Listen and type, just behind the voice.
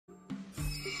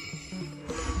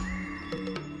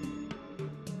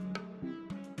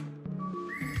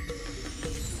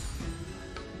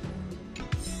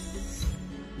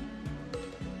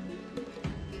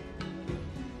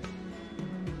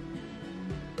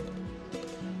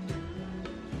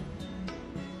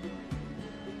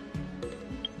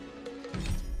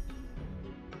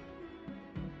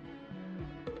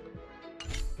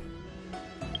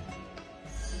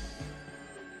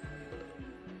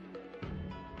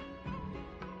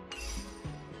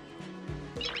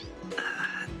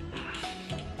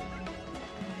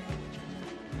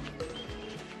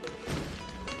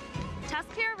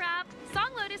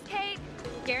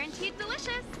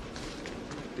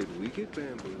We get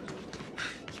bamboozled.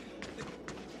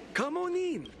 Come on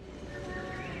in.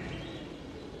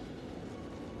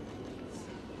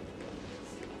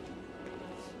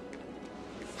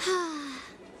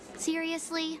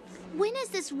 Seriously? When is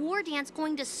this war dance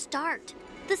going to start?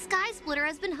 The Sky Splitter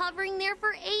has been hovering there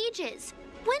for ages.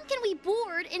 When can we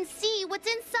board and see what's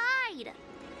inside?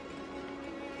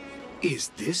 Is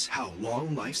this how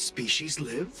long-life species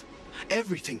live?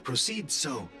 Everything proceeds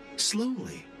so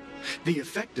slowly. The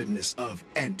effectiveness of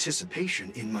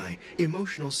anticipation in my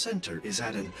emotional center is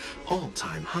at an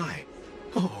all-time high.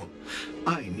 Oh,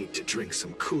 I need to drink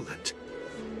some coolant.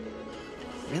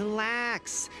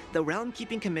 Relax. The Realm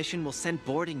Keeping Commission will send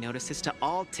boarding notices to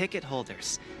all ticket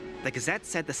holders. The Gazette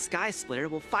said the Sky Splitter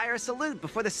will fire a salute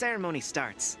before the ceremony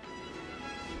starts.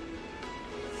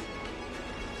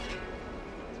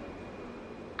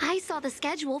 I saw the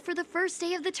schedule for the first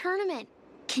day of the tournament.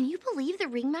 Can you believe the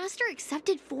Ringmaster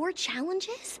accepted 4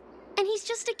 challenges? And he's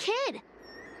just a kid.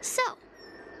 So,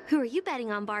 who are you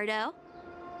betting on, Bardo?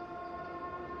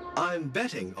 I'm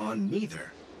betting on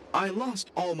neither. I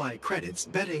lost all my credits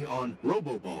betting on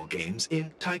Roboball games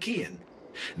in Taikian.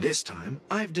 This time,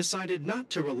 I've decided not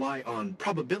to rely on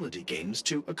probability games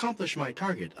to accomplish my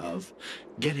target of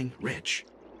getting rich.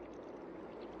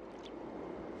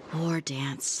 War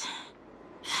dance.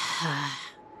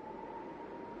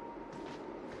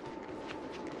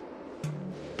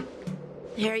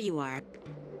 There you are.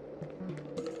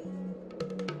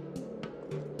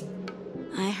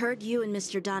 I heard you and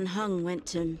Mr. Dan Heng went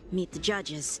to meet the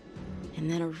judges, and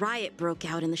then a riot broke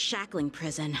out in the shackling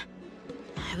prison.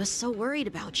 I was so worried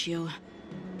about you.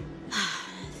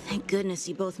 Thank goodness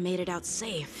you both made it out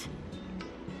safe.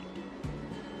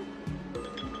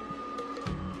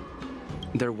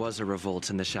 There was a revolt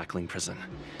in the shackling prison.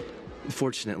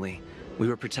 Fortunately, we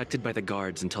were protected by the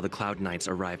guards until the Cloud Knights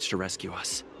arrived to rescue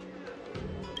us.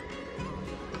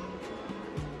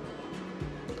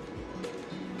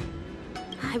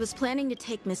 I was planning to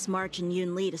take Miss March and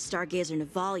Yoon Lee to Stargazer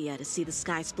Navalia to see the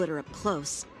Sky Splitter up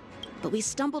close, but we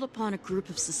stumbled upon a group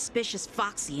of suspicious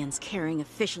Foxians carrying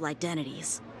official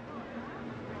identities.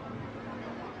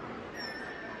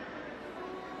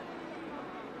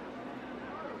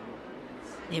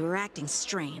 They were acting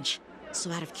strange,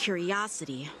 so out of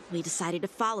curiosity, we decided to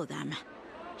follow them.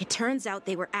 It turns out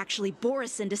they were actually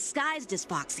Borisin disguised as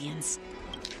Foxians.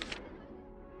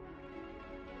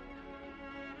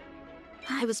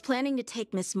 I was planning to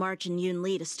take Miss March and Yoon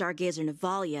Lee to Stargazer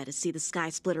Navalia to see the Sky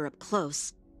Splitter up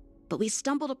close, but we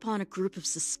stumbled upon a group of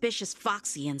suspicious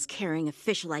Foxians carrying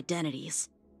official identities.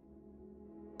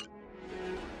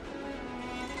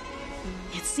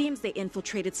 It seems they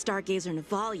infiltrated Stargazer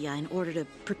Navalia in order to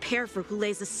prepare for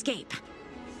Hoolay's escape,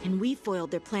 and we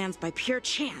foiled their plans by pure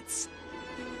chance.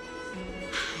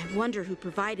 I wonder who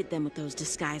provided them with those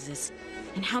disguises,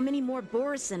 and how many more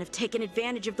Borisin have taken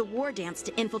advantage of the war dance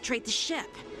to infiltrate the ship.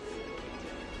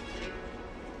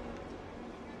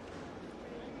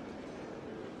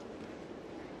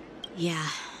 Yeah,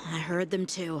 I heard them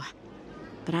too.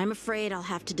 But I'm afraid I'll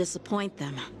have to disappoint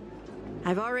them.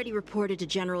 I've already reported to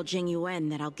General Jing Yuan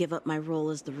that I'll give up my role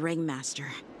as the Ringmaster.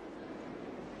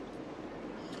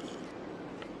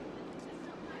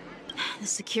 The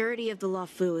security of the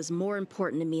Luofu is more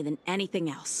important to me than anything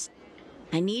else.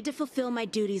 I need to fulfill my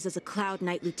duties as a Cloud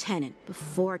Knight Lieutenant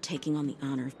before taking on the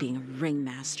honor of being a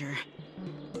Ringmaster.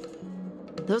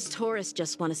 Those tourists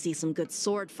just want to see some good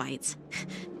sword fights.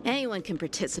 Anyone can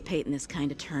participate in this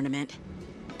kind of tournament.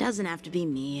 Doesn't have to be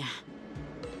me.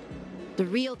 The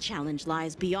real challenge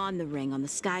lies beyond the ring on the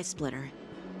Sky Splitter.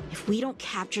 If we don't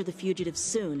capture the fugitives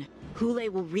soon, Hoolay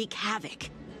will wreak havoc.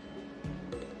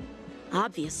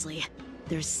 Obviously,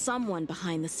 there's someone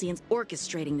behind the scenes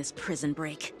orchestrating this prison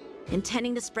break,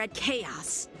 intending to spread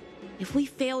chaos. If we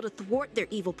fail to thwart their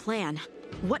evil plan,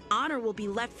 what honor will be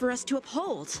left for us to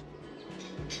uphold?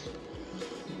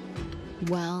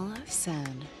 Well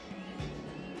said.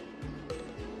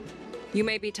 You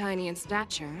may be tiny in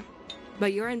stature,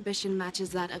 but your ambition matches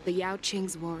that of the Yao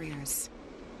Qing's warriors.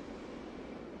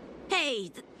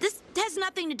 Hey, this has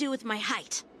nothing to do with my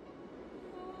height.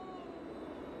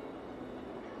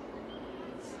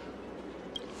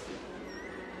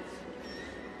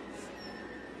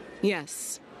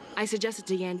 Yes, I suggested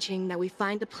to Yanqing that we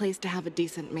find a place to have a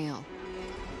decent meal.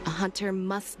 A hunter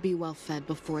must be well fed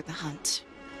before the hunt.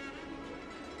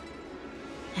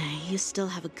 You still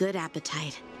have a good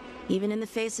appetite, even in the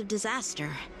face of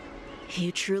disaster.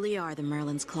 You truly are the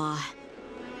Merlin's Claw.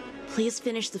 Please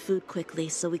finish the food quickly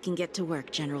so we can get to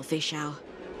work, General Fei Xiao.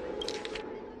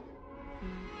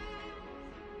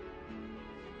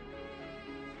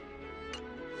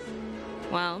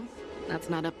 Well, that's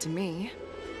not up to me.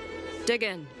 Dig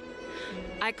in.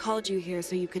 I called you here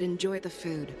so you could enjoy the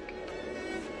food.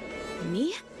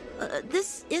 Me?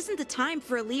 This isn't the time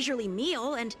for a leisurely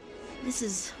meal, and this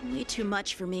is way too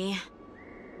much for me.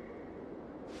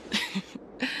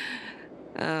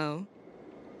 Oh.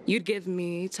 You'd give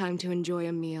me time to enjoy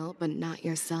a meal, but not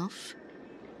yourself?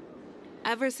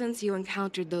 Ever since you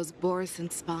encountered those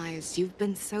Borison spies, you've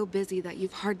been so busy that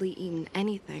you've hardly eaten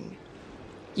anything.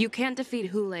 You can't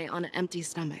defeat Hoolay on an empty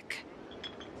stomach.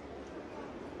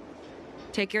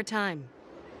 Take your time.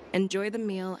 Enjoy the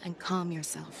meal and calm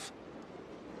yourself.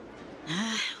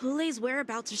 Hoolay's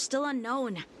whereabouts are still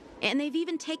unknown, and they've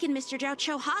even taken Mr. Zhao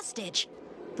Cho hostage.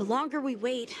 The longer we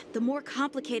wait, the more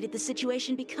complicated the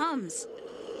situation becomes.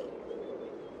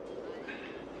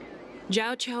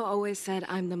 Zhao Cho always said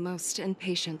I'm the most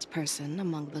impatient person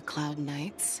among the Cloud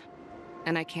Knights,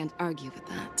 and I can't argue with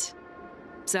that.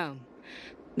 So,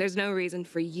 there's no reason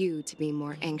for you to be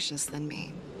more anxious than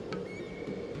me.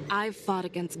 I've fought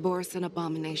against Borison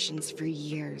abominations for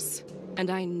years, and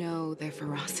I know their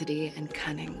ferocity and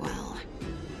cunning well.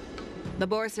 The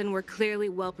Borison were clearly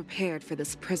well prepared for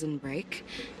this prison break,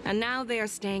 and now they are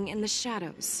staying in the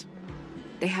shadows.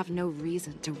 They have no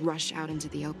reason to rush out into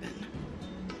the open.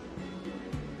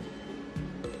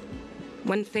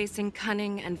 When facing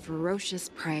cunning and ferocious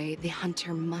prey, the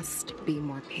hunter must be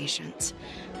more patient,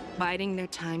 biding their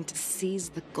time to seize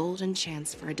the golden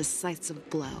chance for a decisive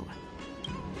blow.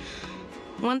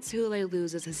 Once Hoolay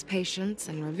loses his patience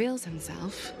and reveals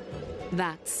himself,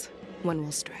 that's when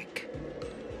we'll strike.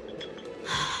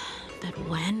 But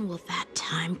when will that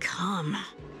time come?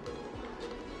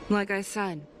 Like I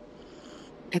said,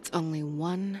 it's only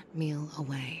one meal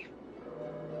away.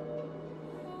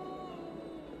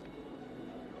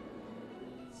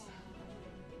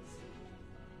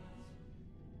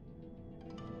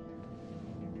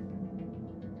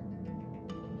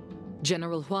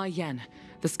 General Hua Yan,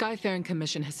 the Skyfaring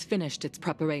Commission has finished its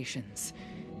preparations.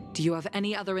 Do you have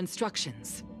any other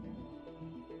instructions?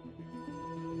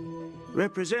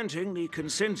 Representing the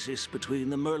consensus between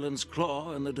the Merlin's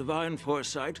Claw and the Divine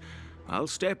Foresight, I'll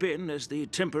step in as the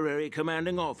temporary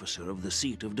commanding officer of the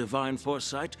seat of Divine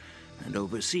Foresight and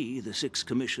oversee the Six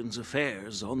Commission's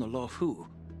affairs on the Luofu.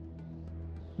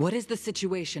 What is the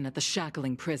situation at the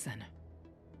shackling prison?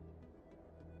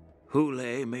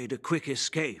 Hoolay made a quick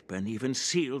escape and even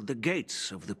sealed the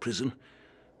gates of the prison.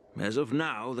 As of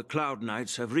now, the Cloud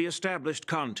Knights have re-established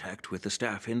contact with the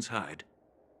staff inside.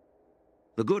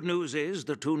 The good news is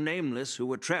the two Nameless who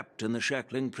were trapped in the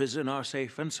shackling prison are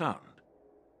safe and sound.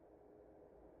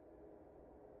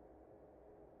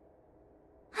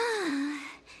 I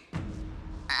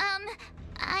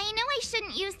know I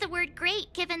shouldn't use the word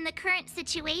great given the current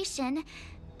situation,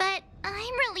 but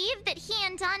I'm relieved that he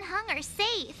and Don Hung are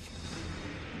safe.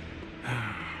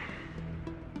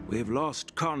 We've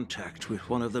lost contact with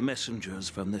one of the messengers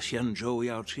from the Xianzhou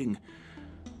Yaoqing.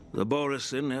 The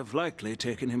Borison have likely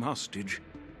taken him hostage.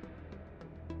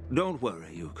 Don't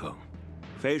worry, Yukong.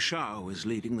 Fei Shao is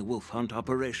leading the wolf hunt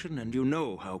operation, and you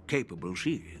know how capable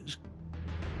she is.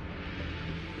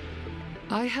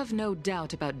 I have no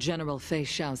doubt about General Fei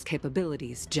Shao's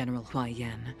capabilities, General Hua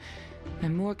Yan.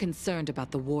 I'm more concerned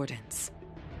about the Wardens.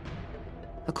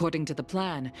 According to the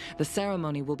plan, the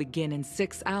ceremony will begin in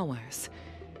 6 hours.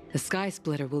 The Sky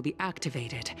Splitter will be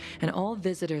activated, and all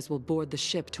visitors will board the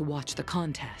ship to watch the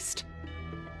contest.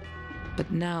 But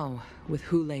now, with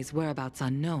Hoolay's whereabouts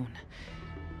unknown,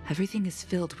 everything is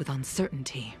filled with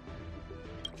uncertainty.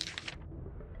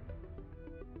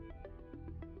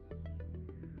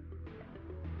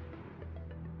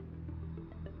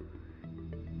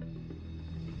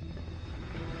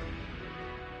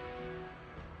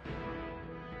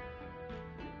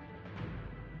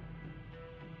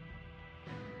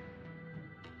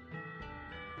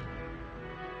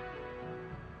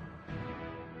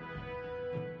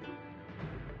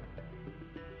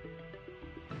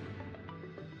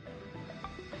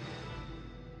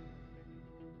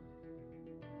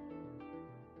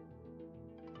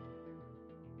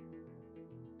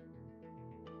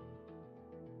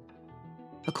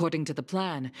 According to the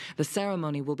plan, the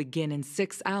ceremony will begin in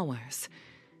 6 hours.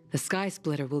 The Sky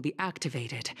Splitter will be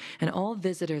activated, and all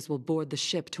visitors will board the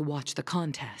ship to watch the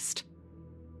contest.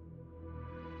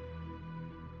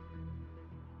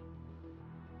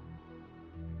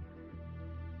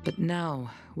 But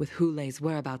now, with Hoolay's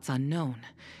whereabouts unknown,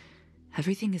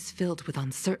 everything is filled with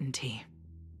uncertainty.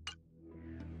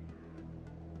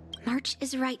 March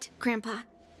is right, Grandpa.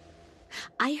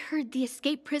 I heard the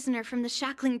escaped prisoner from the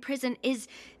shackling prison is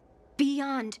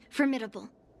beyond formidable.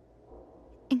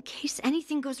 In case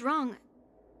anything goes wrong...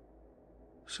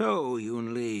 So,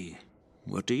 Yun Li,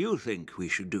 what do you think we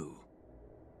should do?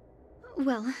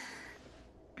 Well...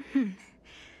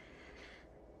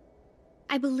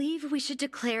 I believe we should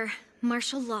declare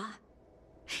martial law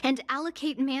and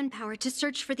allocate manpower to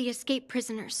search for the escaped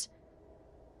prisoners.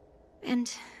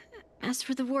 And as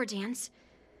for the war dance,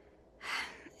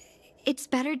 it's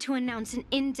better to announce an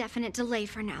indefinite delay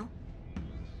for now.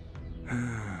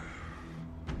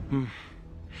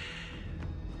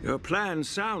 Your plan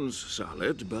sounds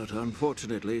solid, but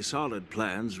unfortunately, solid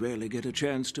plans rarely get a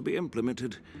chance to be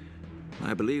implemented.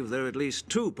 I believe there are at least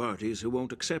 2 parties who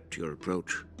won't accept your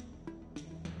approach.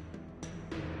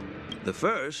 The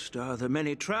first are the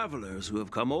many travelers who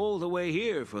have come all the way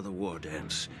here for the war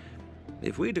dance.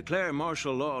 If we declare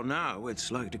martial law now, it's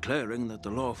like declaring that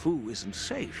the Law Fu isn't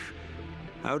safe.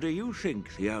 How do you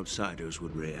think the outsiders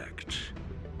would react?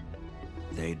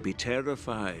 They'd be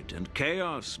terrified, and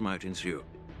chaos might ensue.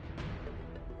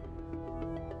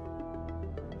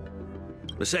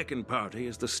 The second party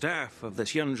is the staff of the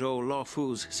Xianzhou Law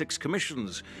Fu's 6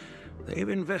 commissions. They've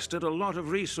invested a lot of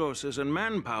resources and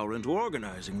manpower into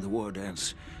organizing the war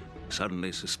dance.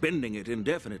 Suddenly suspending it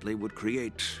indefinitely would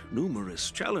create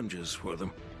numerous challenges for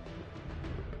them.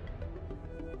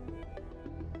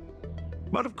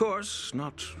 But of course,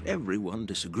 not everyone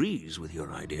disagrees with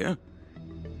your idea.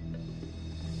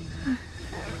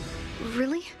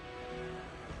 Really?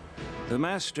 The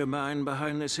mastermind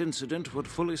behind this incident would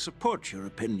fully support your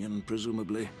opinion,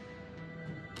 presumably.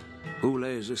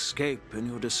 Hoolay's escape and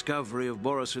your discovery of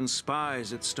Borisin's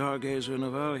spies at Stargazer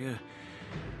Navalia.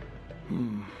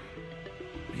 Even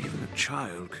a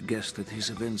child could guess that these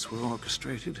events were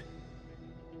orchestrated.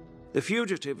 The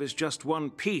fugitive is just one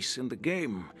piece in the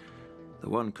game. The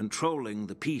one controlling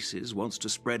the pieces wants to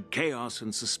spread chaos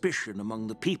and suspicion among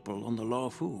the people on the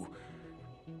Law Fu.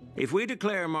 If we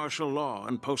declare martial law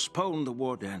and postpone the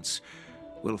war dance,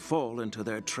 we'll fall into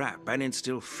their trap and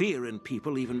instill fear in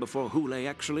people even before Hoolay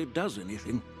actually does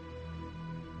anything.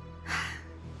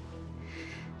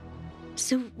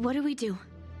 So what do we do?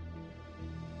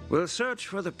 We'll search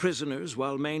for the prisoners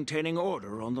while maintaining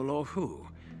order on the Law Fu,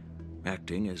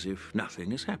 acting as if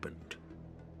nothing has happened.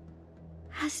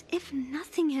 As if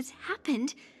nothing has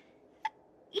happened?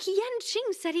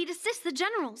 Yanqing said he'd assist the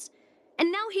generals,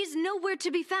 and now he's nowhere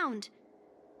to be found.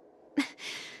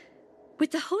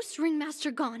 With the host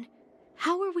ringmaster gone,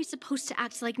 how are we supposed to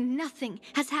act like nothing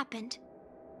has happened?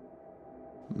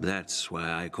 That's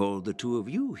why I called the 2 of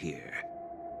you here.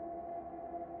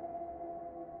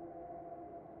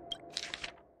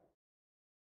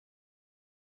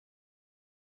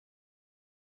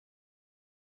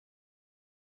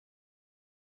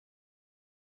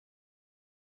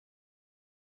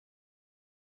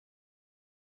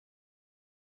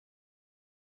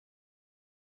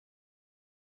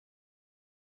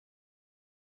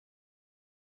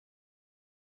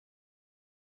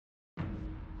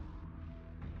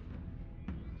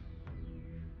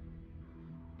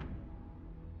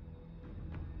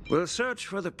 We'll search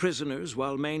for the prisoners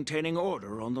while maintaining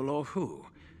order on the Law Fu,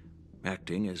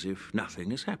 acting as if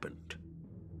nothing has happened.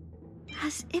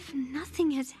 As if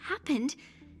nothing has happened?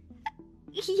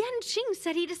 Yanqing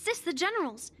said he'd assist the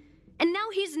generals, and now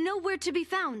he's nowhere to be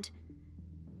found.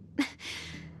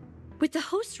 With the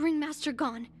host ringmaster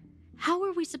gone, how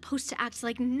are we supposed to act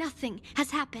like nothing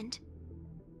has happened?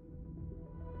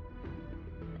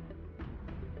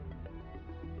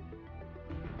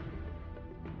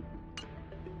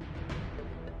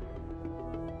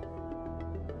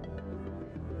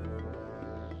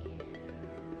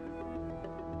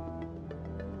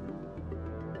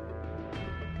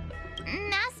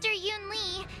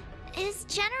 Is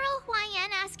General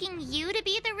Huaiyan asking you to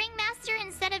be the ringmaster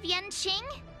instead of Yanqing?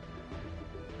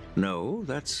 No,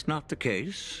 that's not the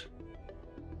case.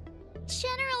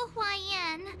 General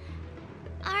Huaiyan,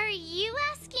 are you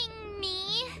asking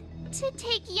me to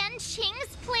take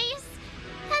Yanqing's place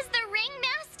as the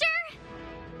ringmaster?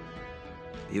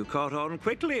 You caught on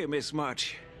quickly, Miss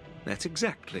March. That's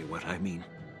exactly what I mean.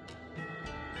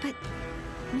 But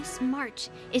Miss March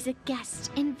is a guest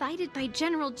invited by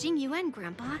General Jing Yuan,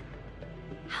 Grandpa.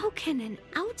 How can an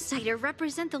outsider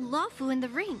represent the Law Fu in the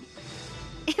ring?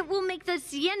 It will make the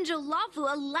Xianzhou Law Fu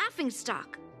a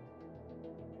laughingstock.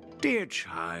 Dear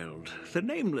child, the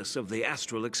Nameless of the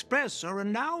Astral Express are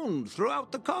renowned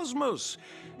throughout the cosmos.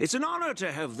 It's an honor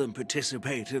to have them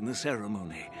participate in the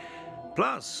ceremony.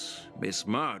 Plus, Miss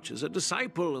March is a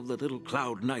disciple of the little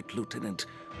Cloud Knight Lieutenant.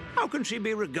 How can she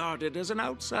be regarded as an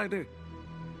outsider?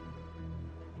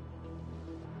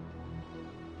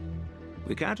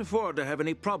 We can't afford to have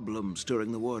any problems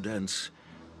during the war dance.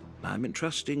 I'm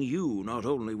entrusting you not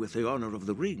only with the honor of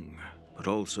the ring, but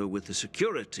also with the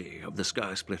security of the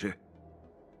Sky Splitter.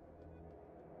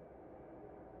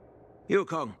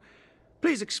 Yukong,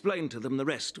 please explain to them the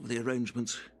rest of the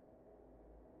arrangements.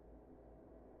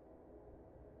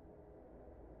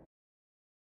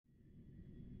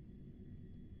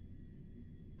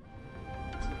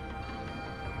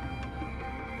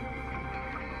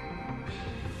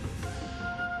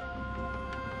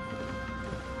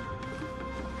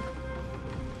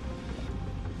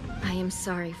 I am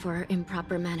sorry for our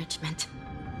improper management,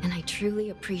 and I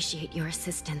truly appreciate your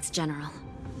assistance, General.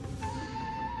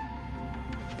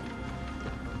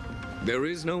 There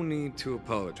is no need to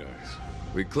apologize.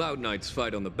 We Cloud Knights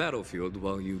fight on the battlefield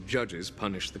while you judges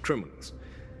punish the criminals.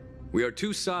 We are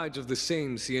two sides of the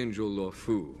same Xianzhou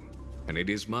Luofu, and it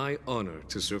is my honor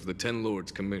to serve the Ten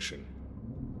Lords' commission.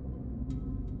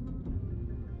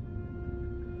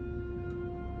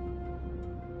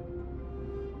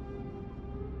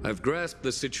 I've grasped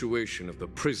the situation of the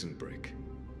prison break.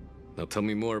 Now tell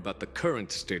me more about the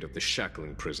current state of the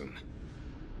shackling prison.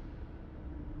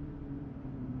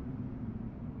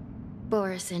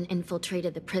 Borison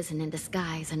infiltrated the prison in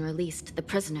disguise and released the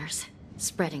prisoners,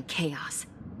 spreading chaos.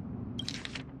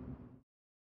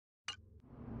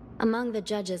 Among the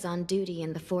judges on duty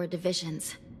in the 4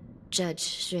 divisions, Judge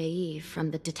Shui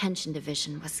from the detention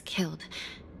division was killed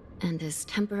and is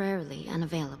temporarily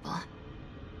unavailable.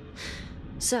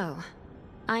 So,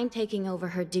 I'm taking over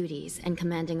her duties and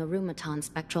commanding Arumaton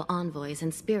spectral envoys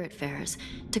and spiritfarers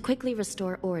to quickly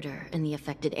restore order in the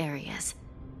affected areas.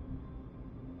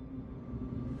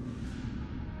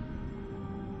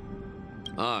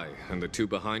 I, and the 2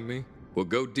 behind me, will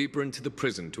go deeper into the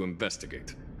prison to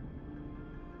investigate.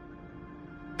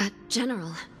 But,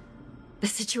 General, the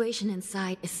situation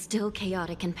inside is still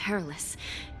chaotic and perilous.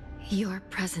 Your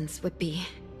presence would be...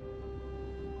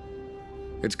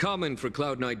 It's common for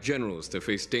Cloud Knight generals to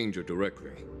face danger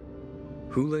directly.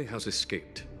 Hoolay has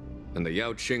escaped, and the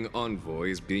Yaoqing envoy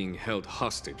is being held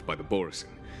hostage by the Borison.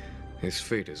 His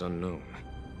fate is unknown.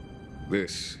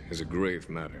 This is a grave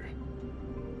matter.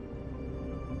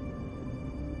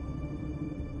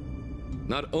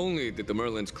 Not only did the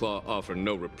Merlin's Claw offer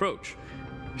no reproach,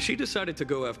 she decided to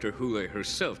go after Hoolay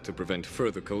herself to prevent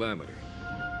further calamity.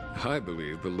 I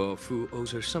believe the Luofu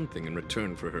owes her something in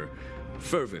return for her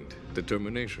fervent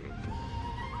determination.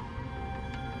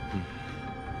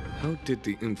 How did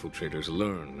the infiltrators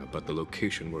learn about the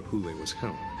location where Hoolay was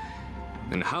held?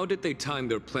 And how did they time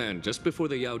their plan just before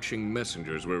the Yaoqing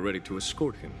messengers were ready to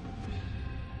escort him?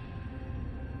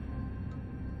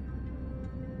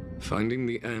 Finding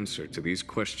the answer to these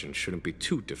questions shouldn't be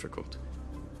too difficult.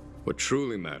 What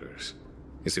truly matters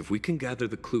is if we can gather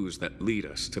the clues that lead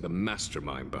us to the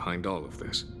mastermind behind all of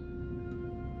this.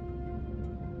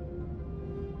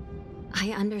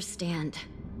 I understand,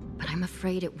 but I'm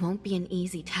afraid it won't be an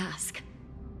easy task.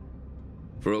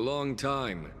 For a long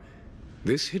time,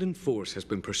 this hidden force has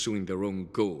been pursuing their own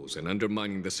goals and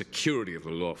undermining the security of the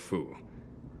Luofu.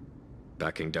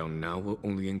 Backing down now will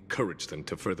only encourage them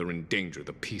to further endanger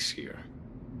the peace here.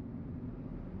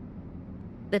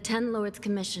 The Ten Lords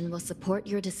Commission will support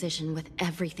your decision with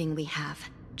everything we have,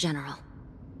 General.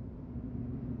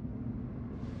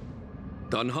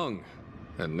 Dan Heng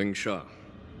and Ling Sha,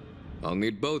 I'll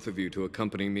need both of you to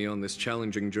accompany me on this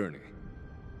challenging journey.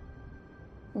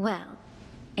 Well,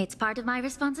 it's part of my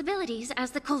responsibilities as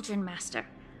the Cauldron Master.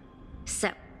 So,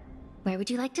 where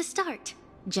would you like to start,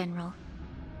 General?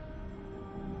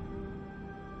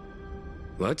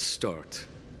 Let's start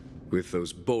with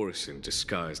those Borison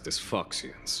disguised as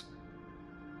Foxians.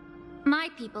 My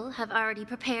people have already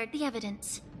prepared the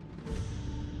evidence.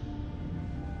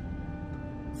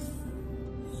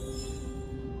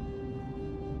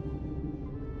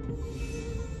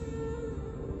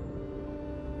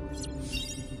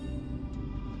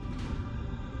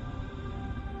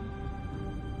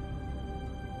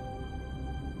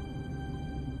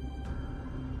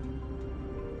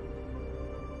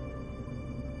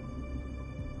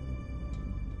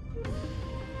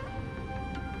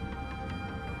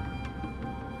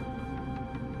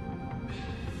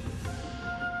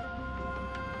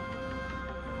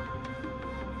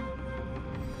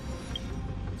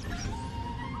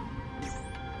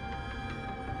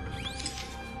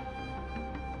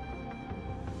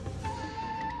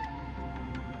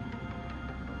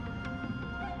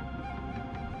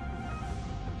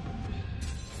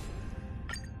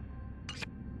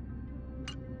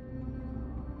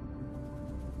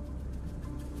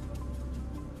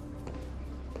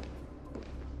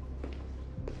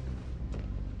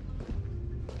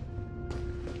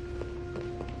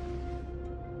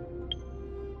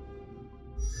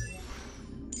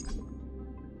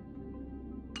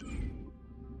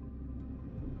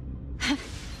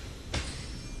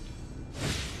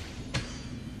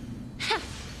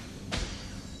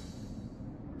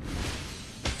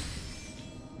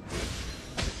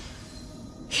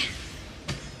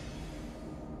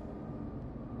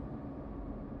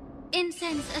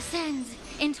 Ascends, ascends,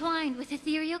 entwined with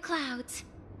ethereal clouds.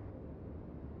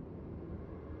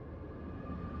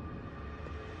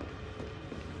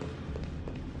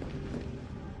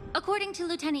 According to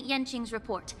Lieutenant Yenqing's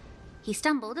report, he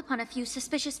stumbled upon a few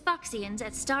suspicious Foxians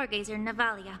at Stargazer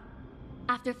Navalia.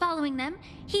 After following them,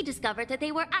 he discovered that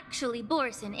they were actually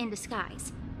Borisin in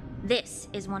disguise. This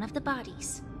is one of the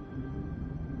bodies.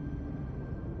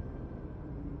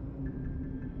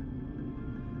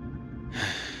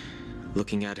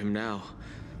 Looking at him now,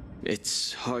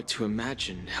 it's hard to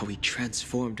imagine how he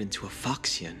transformed into a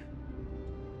Foxian.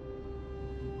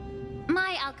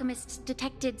 My alchemists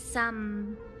detected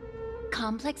some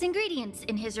complex ingredients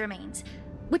in his remains,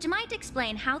 which might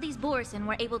explain how these Borisin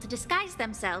were able to disguise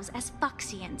themselves as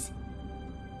Foxians.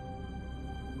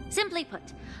 Simply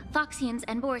put, Foxians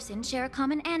and Borisin share a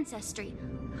common ancestry.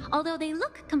 Although they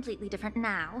look completely different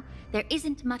now, there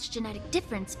isn't much genetic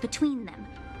difference between them.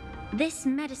 This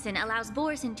medicine allows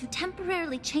Borisin to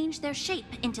temporarily change their shape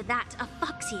into that of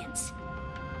Foxians.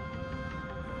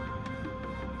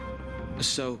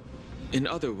 So, in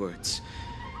other words,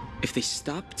 if they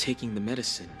stop taking the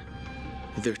medicine,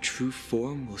 their true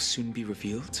form will soon be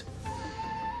revealed?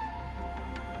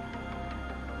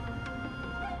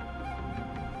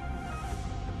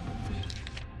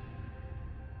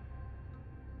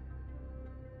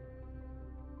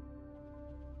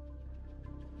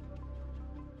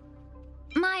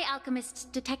 My alchemists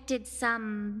detected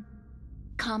some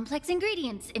complex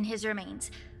ingredients in his remains,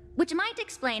 which might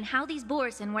explain how these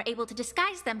Borisin were able to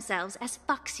disguise themselves as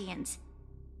Foxians.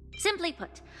 Simply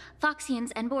put,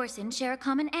 Foxians and Borisin share a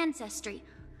common ancestry.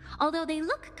 Although they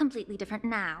look completely different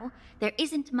now, there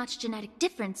isn't much genetic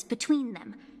difference between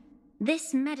them.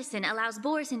 This medicine allows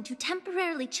Borisin to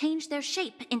temporarily change their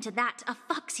shape into that of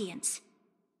Foxians.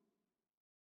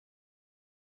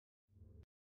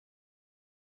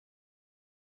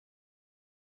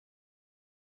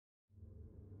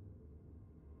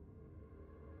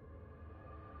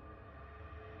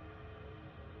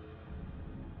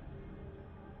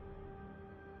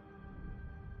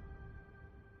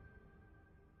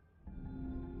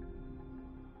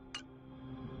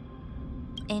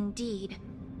 Indeed.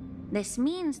 This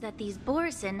means that these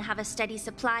Borisin have a steady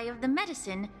supply of the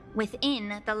medicine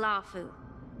within the Lawfu.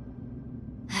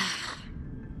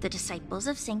 The disciples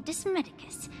of Sanctus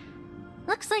Medicus.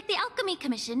 Looks like the Alchemy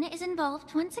Commission is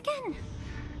involved once again.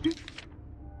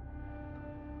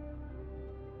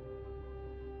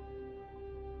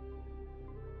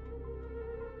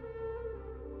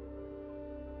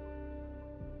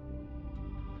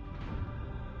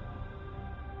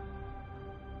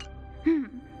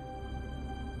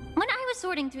 When I was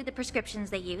sorting through the prescriptions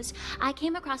they use, I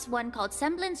came across one called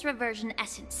Semblance Reversion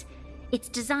Essence. It's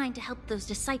designed to help those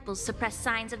disciples suppress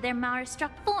signs of their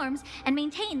Mara-struck forms and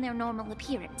maintain their normal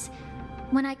appearance.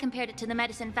 When I compared it to the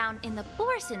medicine found in the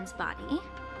Borisin's body...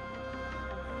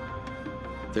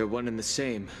 They're one and the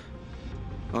same,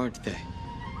 aren't they?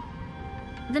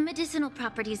 The medicinal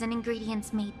properties and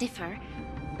ingredients may differ,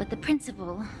 but the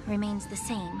principle remains the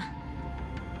same.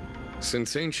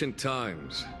 Since ancient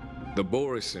times, the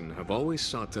Borisin have always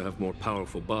sought to have more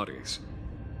powerful bodies,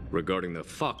 regarding the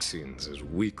Foxians as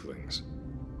weaklings.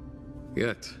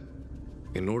 Yet,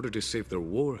 in order to save their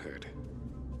warhead,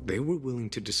 they were willing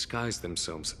to disguise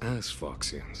themselves as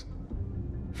Foxians.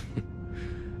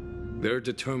 Their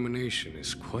determination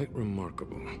is quite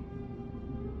remarkable.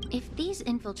 If these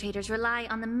infiltrators rely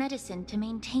on the medicine to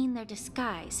maintain their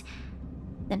disguise,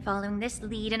 then following this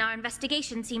lead in our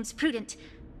investigation seems prudent.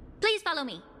 Please follow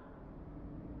me.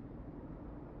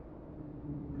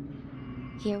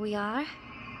 Here we are.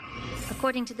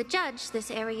 According to the judge,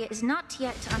 this area is not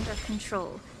yet under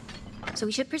control, so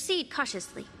we should proceed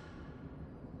cautiously.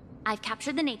 I've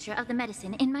captured the nature of the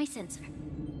medicine in my sensor.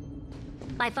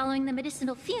 By following the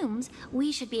medicinal fumes,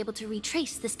 we should be able to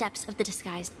retrace the steps of the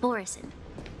disguised Borisin.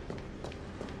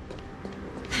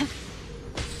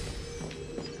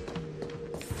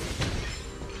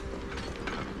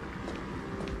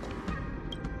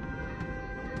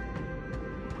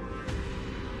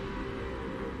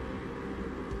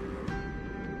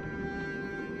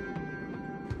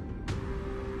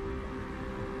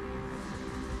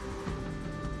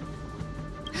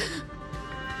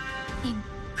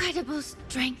 Incredible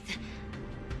strength.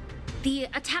 The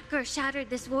attacker shattered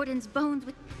this warden's bones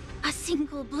with a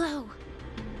single blow.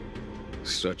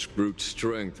 Such brute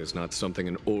strength is not something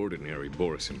an ordinary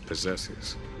Borisin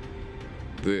possesses.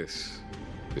 This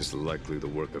is likely the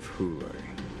work of hoolay.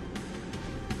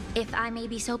 If I may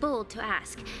be so bold to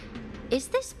ask, is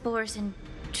this Borisin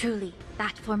truly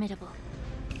that formidable?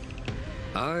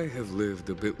 I have lived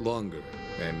a bit longer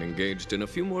and engaged in a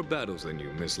few more battles than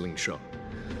you, Miss Lingshaw.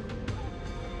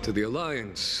 To the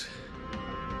Alliance,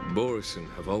 Borisin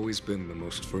have always been the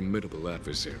most formidable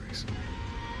adversaries.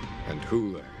 And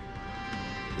Hoolay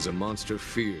is a monster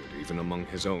feared even among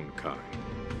his own kind.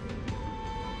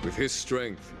 With his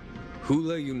strength,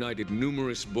 Hoolay united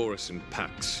numerous Borisin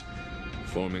packs,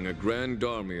 forming a grand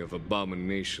army of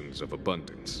abominations of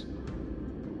abundance.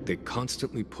 They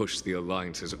constantly push the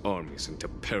Alliance's armies into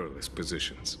perilous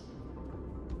positions.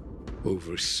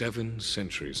 Over 7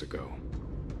 centuries ago,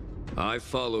 I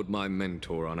followed my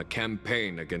mentor on a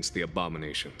campaign against the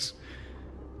abominations.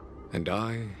 And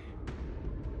I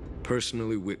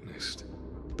personally witnessed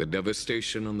the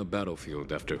devastation on the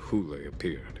battlefield after Hoolay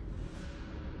appeared.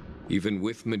 Even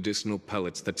with medicinal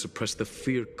pellets that suppress the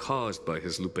fear caused by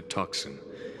his lupitoxin,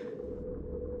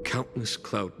 countless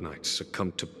Cloud Knights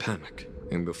succumbed to panic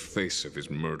in the face of his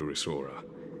murderous aura.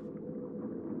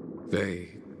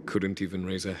 They couldn't even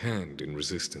raise a hand in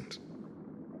resistance.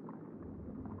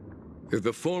 If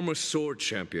the former sword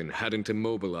champion hadn't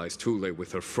immobilized Hoolay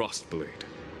with her Frostblade,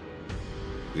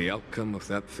 the outcome of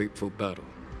that fateful battle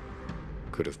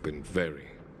could have been very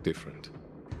different.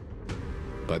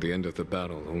 By the end of the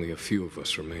battle, only a few of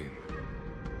us remained.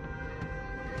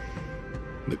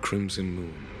 The crimson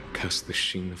moon cast the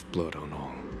sheen of blood on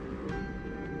all.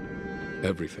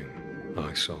 Everything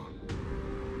I saw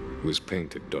was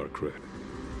painted dark red.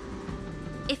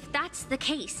 If that's the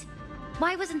case,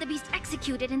 why wasn't the beast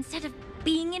executed instead of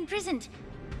being imprisoned?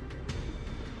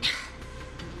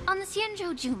 On the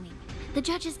Xianzhou Jumi, the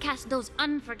judges cast those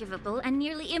unforgivable and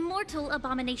nearly immortal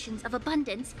abominations of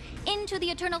abundance into the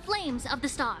eternal flames of the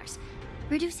stars,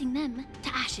 reducing them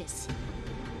to ashes.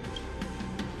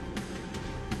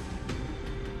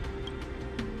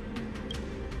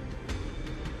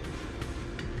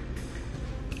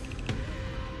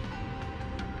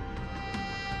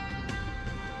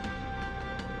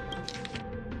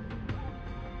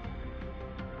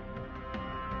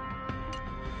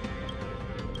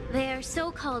 Their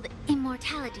so-called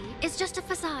immortality is just a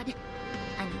facade.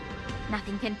 I mean,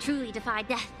 nothing can truly defy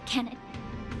death, can it?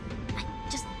 I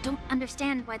just don't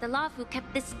understand why the Luofu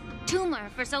kept this tumor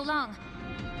for so long,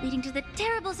 leading to the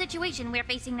terrible situation we're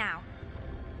facing now.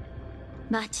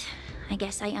 But I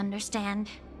guess I understand.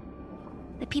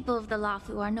 The people of the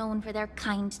Luofu are known for their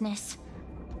kindness.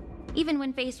 Even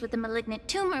when faced with the malignant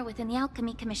tumor within the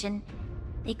Alchemy Commission,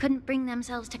 they couldn't bring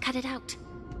themselves to cut it out.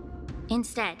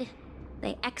 Instead,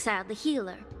 they exiled the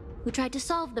healer, who tried to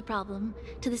solve the problem,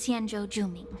 to the Xianzhou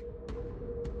Jumi.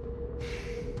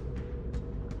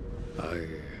 I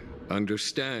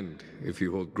understand if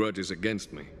you hold grudges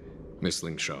against me, Miss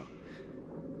Lingshaw.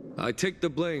 I take the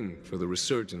blame for the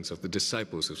resurgence of the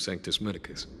disciples of Sanctus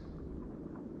Medicus.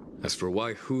 As for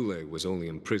why Hoolay was only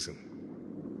in prison,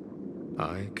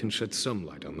 I can shed some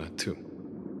light on that too.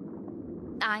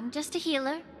 I'm just a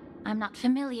healer. I'm not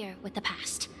familiar with the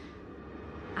past.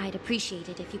 I'd appreciate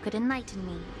it if you could enlighten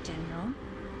me, General.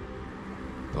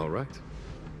 All right.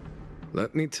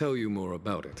 Let me tell you more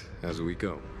about it as we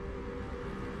go.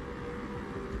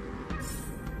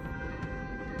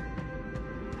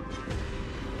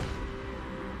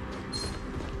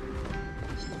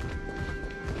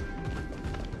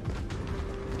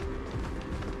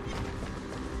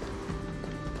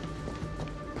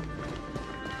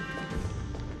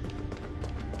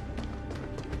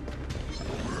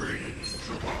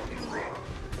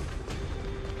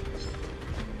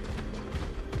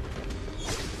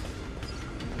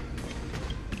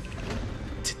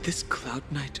 This Cloud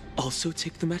Knight also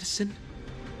take the medicine?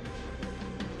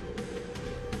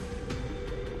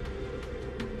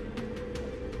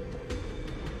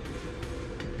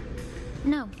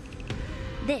 No.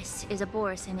 This is a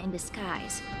Borisin in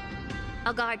disguise.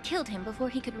 A guard killed him before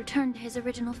he could return to his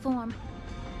original form.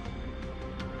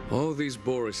 All these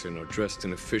Borisin are dressed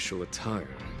in official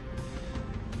attire.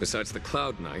 Besides the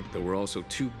Cloud Knight, there were also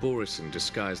 2 Borisin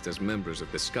disguised as members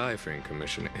of the Skyfaring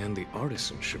Commission and the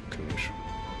Artisanship Commission.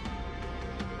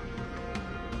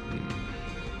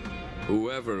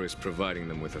 Whoever is providing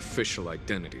them with official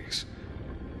identities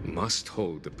must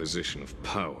hold the position of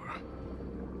power.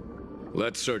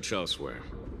 Let's search elsewhere.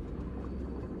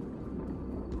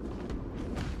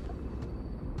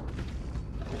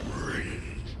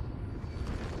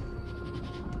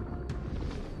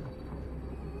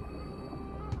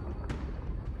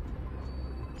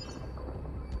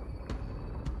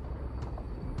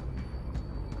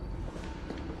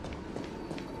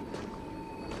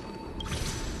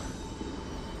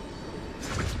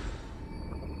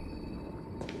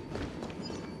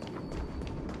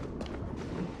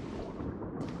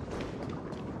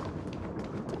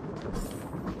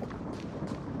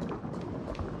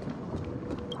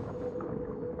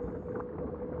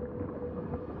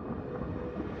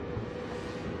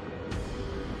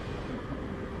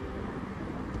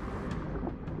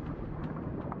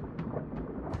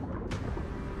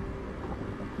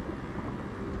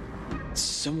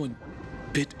 someone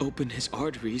bit open his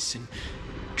arteries and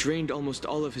drained almost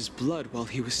all of his blood while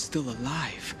he was still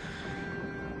alive.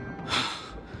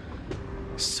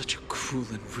 Such a cruel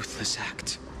and ruthless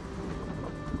act.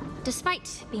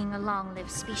 Despite being a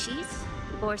long-lived species,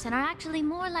 Borsen are actually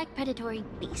more like predatory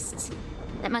beasts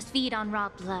that must feed on raw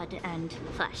blood and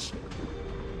flesh.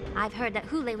 I've heard that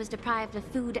Hoolay was deprived of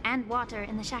food and water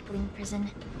in the shackling prison.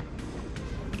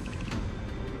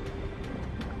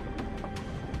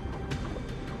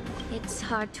 It's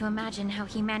hard to imagine how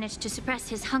he managed to suppress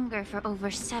his hunger for over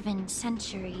 7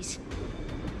 centuries.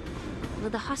 Will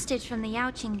the hostage from the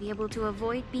Yaoqing be able to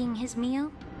avoid being his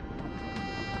meal?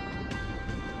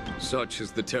 Such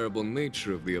is the terrible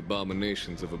nature of the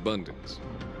abominations of abundance.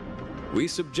 We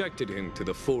subjected him to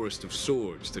the forest of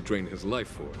swords to drain his life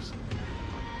force.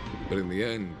 But in the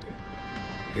end,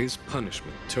 his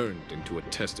punishment turned into a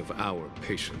test of our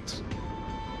patience.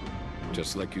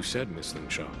 Just like you said, Miss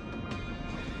Linshaw.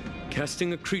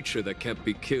 Casting a creature that can't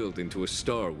be killed into a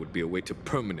star would be a way to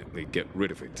permanently get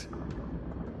rid of it.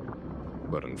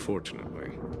 But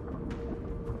unfortunately...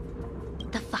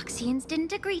 The Foxians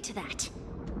didn't agree to that.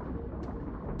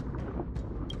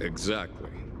 Exactly.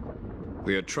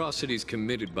 The atrocities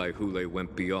committed by Hoolay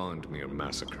went beyond mere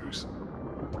massacres.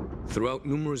 Throughout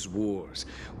numerous wars,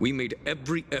 we made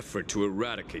every effort to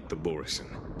eradicate the Borsen.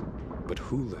 But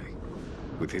Hoolay,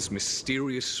 with his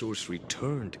mysterious sorcery,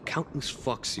 turned countless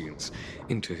Foxians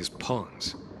into his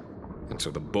pawns. And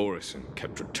so the Borsen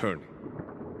kept returning.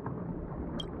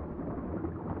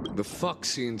 The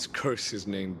Foxians curse his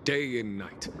name day and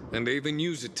night, and they even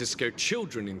use it to scare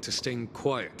children into staying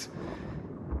quiet.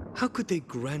 How could they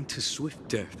grant a swift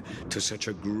death to such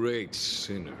a great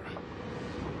sinner?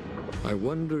 I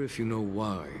wonder if you know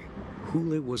why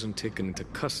Hoolay wasn't taken into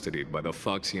custody by the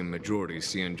Foxian majority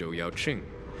Xianzhou Yaoqing,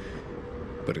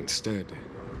 but instead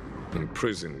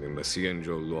imprisoned in the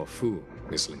Xianzhou Luofu,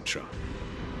 Miss Linshaw.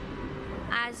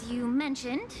 As you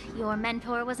mentioned, your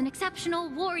mentor was an exceptional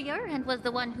warrior and was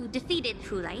the one who defeated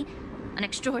Hoolay, an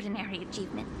extraordinary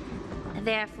achievement.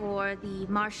 Therefore, the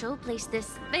Marshal placed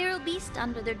this feral beast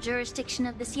under the jurisdiction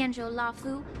of the Xianzhou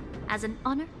Luofu as an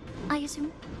honor, I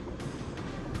assume?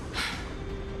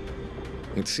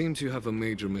 It seems you have a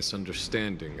major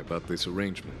misunderstanding about this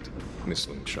arrangement, Miss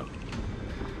Linshaw.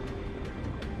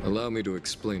 Allow me to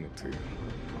explain it to you.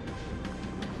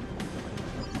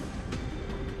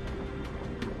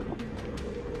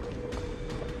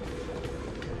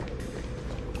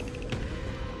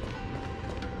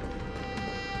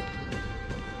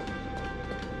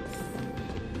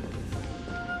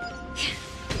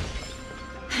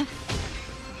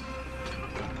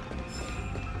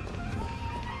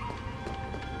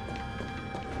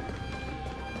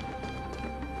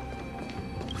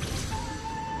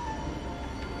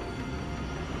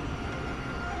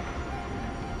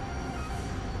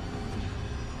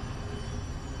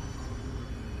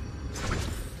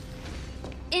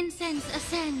 Incense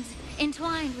ascends,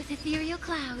 entwined with ethereal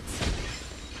clouds.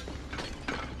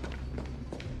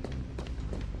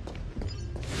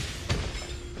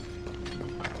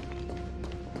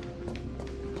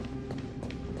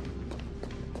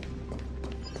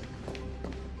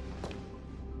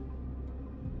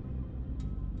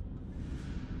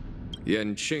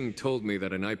 Yanqing told me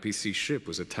that an IPC ship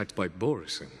was attacked by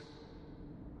Borsen.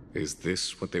 Is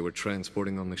this what they were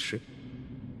transporting on the ship?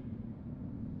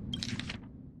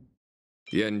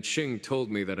 Yanqing told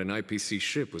me that an IPC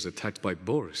ship was attacked by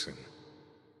Borsen.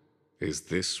 Is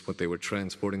this what they were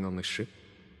transporting on the ship?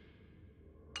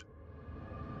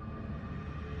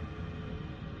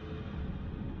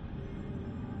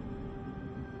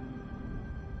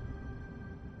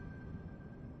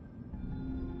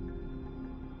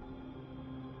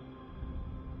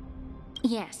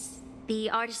 Yes. The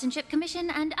Artisanship Commission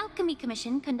and Alchemy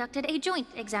Commission conducted a joint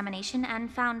examination and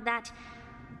found that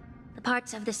the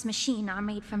parts of this machine are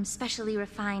made from specially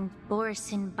refined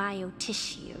Borsen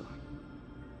biotissue.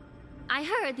 I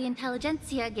heard the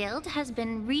Intelligentsia Guild has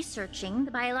been researching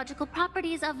the biological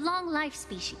properties of long-life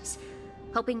species,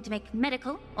 hoping to make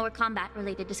medical or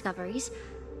combat-related discoveries.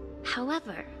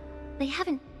 However, they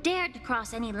haven't dared to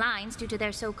cross any lines due to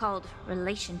their so-called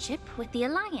relationship with the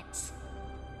Alliance.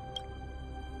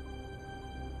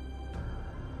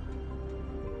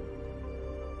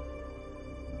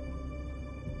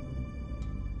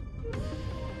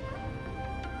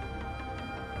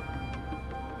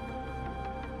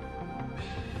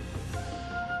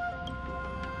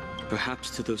 Perhaps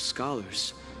to those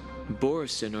scholars,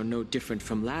 Borsen are no different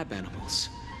from lab animals.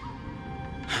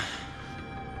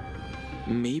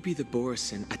 Maybe the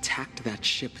Borsen attacked that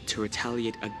ship to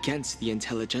retaliate against the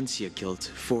Intelligentsia Guild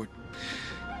for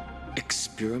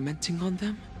experimenting on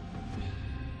them?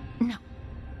 No.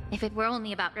 If it were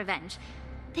only about revenge,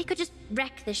 they could just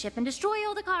wreck the ship and destroy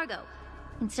all the cargo,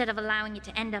 instead of allowing it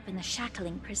to end up in the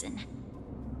shackling prison.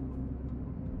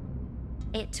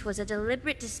 It was a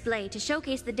deliberate display to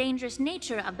showcase the dangerous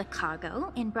nature of the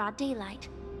cargo in broad daylight.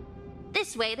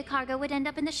 This way, the cargo would end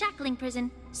up in the shackling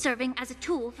prison, serving as a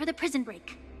tool for the prison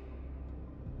break.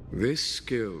 This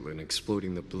skill in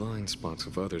exploiting the blind spots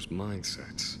of others'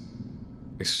 mindsets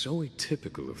is so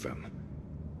atypical of them.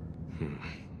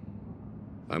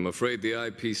 I'm afraid the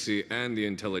IPC and the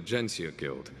Intelligentsia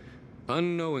Guild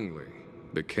unknowingly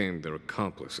became their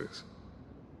accomplices.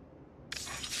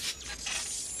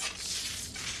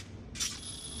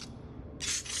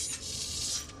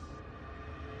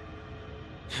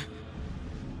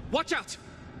 Watch out!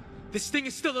 This thing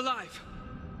is still alive!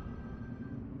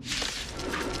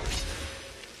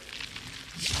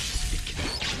 It can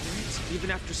operate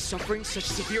even after suffering such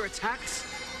severe attacks?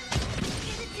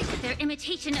 Their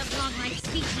imitation of long-lived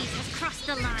species has crossed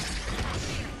the line.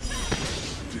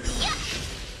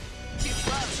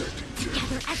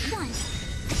 Together as one.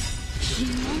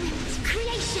 Human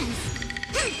creations.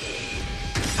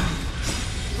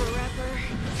 Forever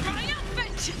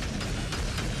triumphant!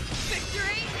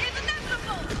 Victory is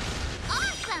inevitable!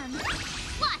 Awesome!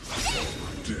 Watch this!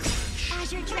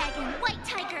 Azure Dragon, White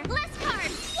Tiger, less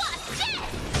cards! Watch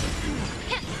this!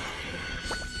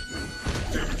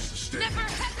 Never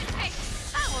hesitate!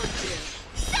 Our dear!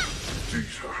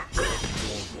 These are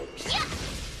abnormal. Yeah!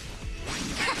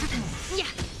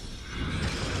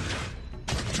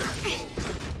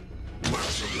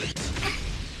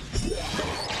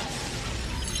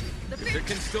 If it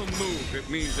can still move, it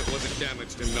means it wasn't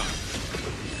damaged enough.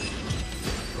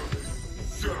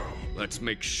 Let's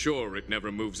make sure it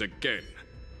never moves again.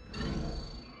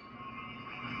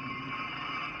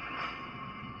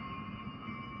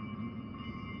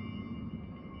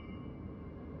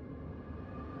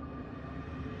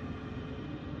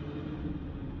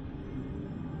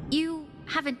 You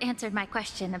haven't answered my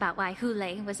question about why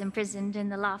Hoolay was imprisoned in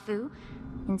the Luofu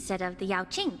instead of the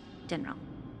Yaoqing, General.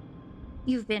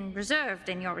 You've been reserved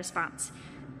in your response.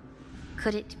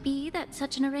 Could it be that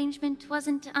such an arrangement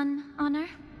wasn't an honor?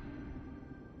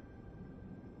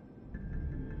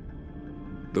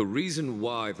 The reason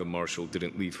why the Marshal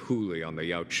didn't leave Hoolay on the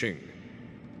Yaoqing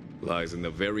lies in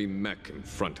the very mech in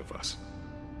front of us.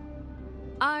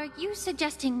 Are you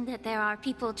suggesting that there are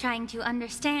people trying to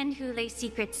understand Hoolay's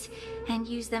secrets and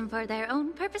use them for their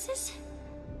own purposes?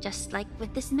 Just like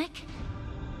with this mech?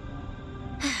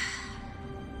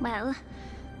 Well,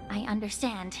 I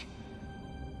understand.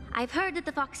 I've heard that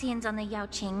the Foxians on the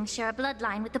Yaoqing share a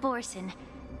bloodline with the Borison.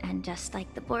 And just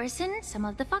like the Borison, some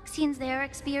of the Foxians there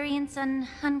experience an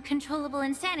uncontrollable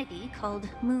insanity called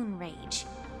moon rage.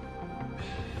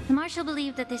 The Marshal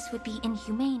believed that this would be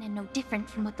inhumane and no different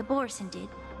from what the Borison did,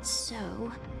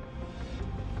 so...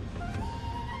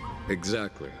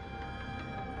 Exactly.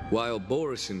 While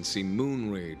Borison see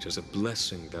moon rage as a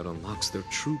blessing that unlocks their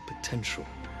true potential,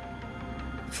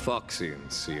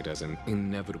 Foxians see it as an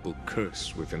inevitable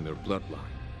curse within their bloodline.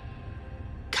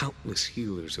 Countless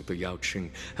healers of the Yaoqing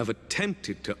have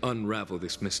attempted to unravel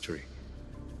this mystery,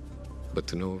 but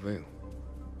to no avail.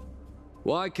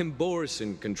 Why can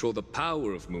Borison control the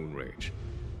power of moon rage?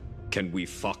 Can we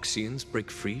Foxians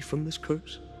break free from this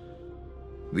curse?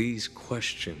 These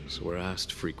questions were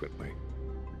asked frequently.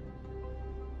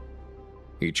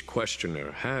 Each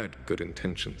questioner had good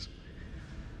intentions.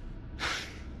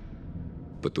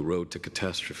 But the road to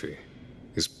catastrophe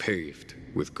is paved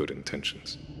with good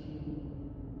intentions.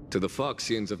 To the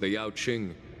Foxians of the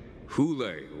Yaoqing,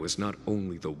 Hoolay was not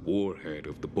only the warhead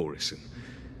of the Borison,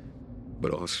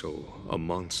 but also a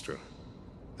monster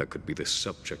that could be the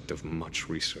subject of much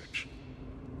research.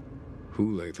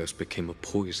 Hoolay thus became a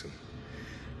poison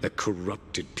that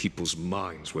corrupted people's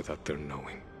minds without their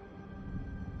knowing.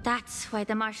 That's why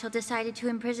the Marshal decided to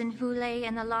imprison Hoolay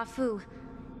and the Luofu.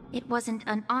 It wasn't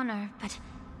an honor, but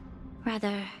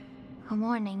rather a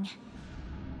warning.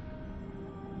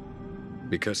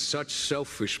 Because such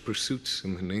selfish pursuits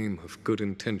in the name of good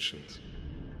intentions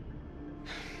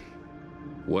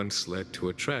once led to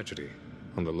a tragedy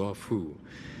on the Luofu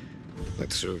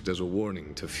that served as a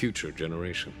warning to future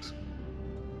generations.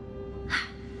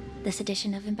 This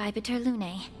edition of Imbibitor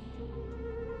Lunae.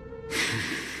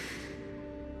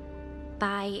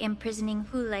 By imprisoning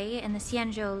Hoolay and the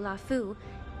Xianzhou Luofu,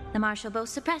 the Marshal both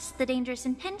suppressed the dangerous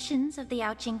intentions of the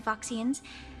Yaoqing Foxians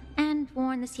and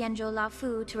warned the Xianzhou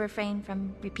Luofu to refrain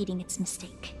from repeating its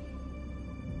mistake.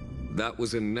 That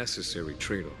was a necessary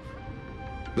trade-off.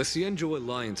 The Xianzhou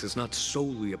Alliance is not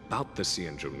solely about the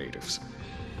Xianzhou natives.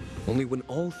 Only when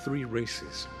all three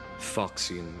races,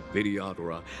 Foxian,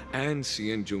 Vidyadhara, and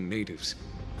Xianzhou natives,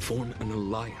 form an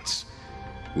alliance,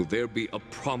 will there be a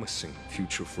promising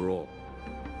future for all.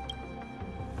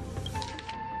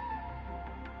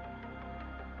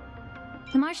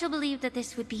 The Marshal believed that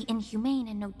this would be inhumane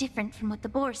and no different from what the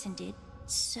Borison did,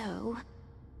 so...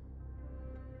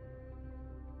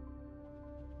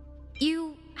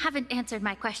 You haven't answered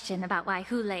my question about why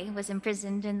Hoolay was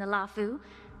imprisoned in the Luofu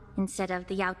instead of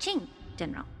the Yaoqing,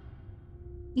 General.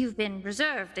 You've been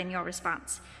reserved in your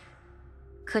response.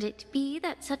 Could it be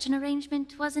that such an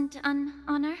arrangement wasn't an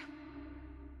honor?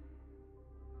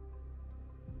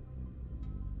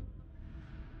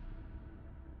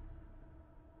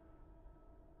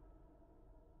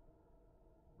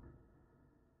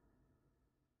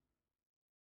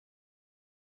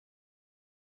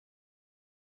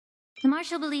 The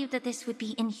Marshal believed that this would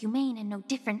be inhumane and no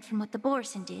different from what the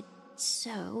Borison did,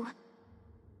 so...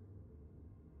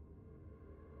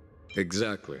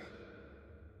 Exactly.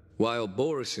 While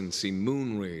Borison see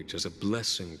moon rage as a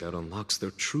blessing that unlocks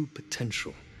their true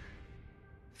potential,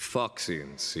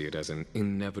 Foxians see it as an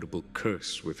inevitable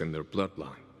curse within their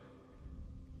bloodline.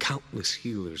 Countless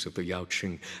healers of the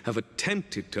Yaoqing have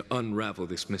attempted to unravel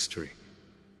this mystery,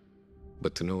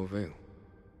 but to no avail.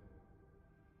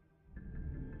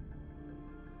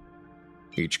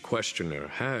 Each questioner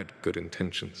had good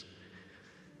intentions.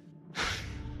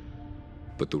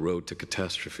 But the road to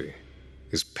catastrophe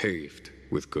is paved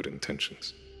with good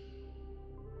intentions.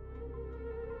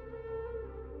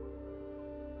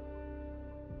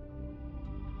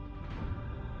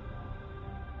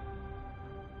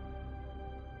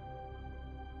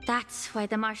 That's why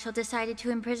the Marshal decided to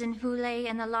imprison Hoolay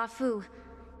and the Luofu.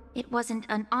 It wasn't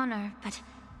an honor, but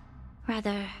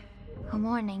rather a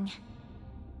warning.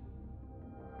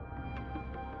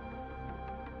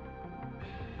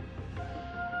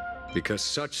 Because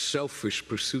such selfish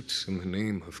pursuits in the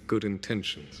name of good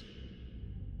intentions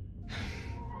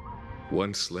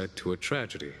once led to a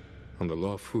tragedy on the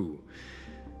Luofu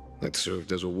that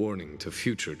served as a warning to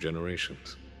future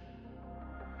generations.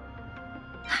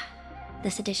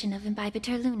 This edition of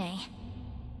Imbibitor Lunae.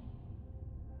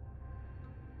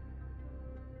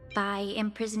 By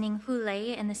imprisoning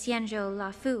Hoolay and the Xianzhou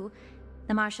Luofu,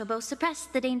 the Marshal both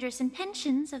suppressed the dangerous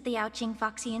intentions of the Yaoqing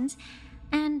Foxians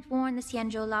and warned the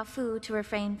Xianzhou Luofu to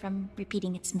refrain from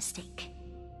repeating its mistake.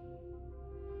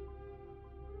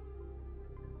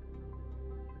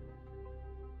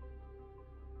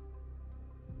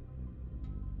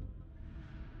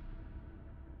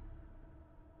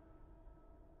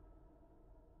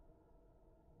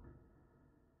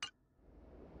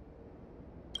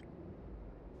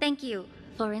 Thank you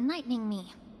for enlightening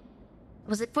me.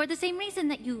 Was it for the same reason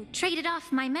that you traded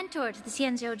off my mentor to the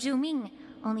Xianzhou Zhuming,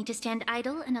 only to stand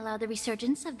idle and allow the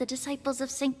resurgence of the disciples of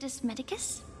Sanctus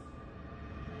Medicus?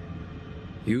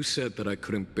 You said that I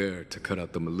couldn't bear to cut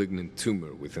out the malignant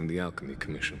tumor within the Alchemy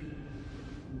Commission,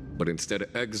 but instead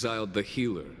exiled the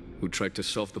healer who tried to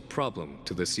solve the problem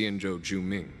to the Xianzhou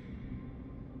Zhuming.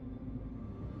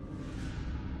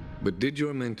 But did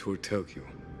your mentor tell you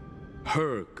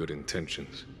her good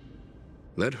intentions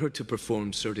led her to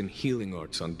perform certain healing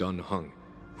arts on Dan Heng,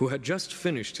 who had just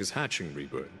finished his hatching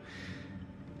rebirth,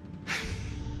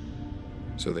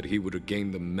 so that he would regain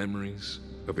the memories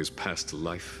of his past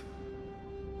life?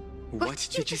 What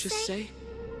did you just say?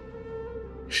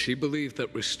 She believed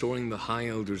that restoring the High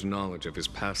Elder's knowledge of his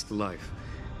past life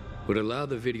would allow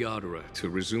the Vidyadhara to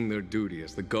resume their duty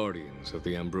as the guardians of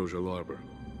the Ambrosial Arbor,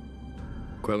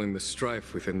 quelling the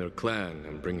strife within their clan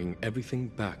and bringing everything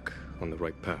back on the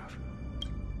right path.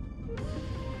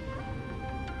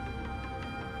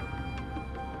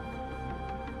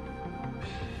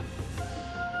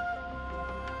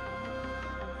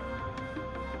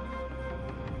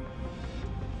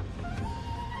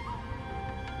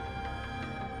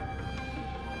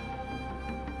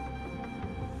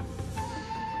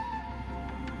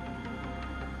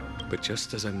 But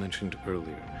just as I mentioned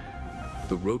earlier,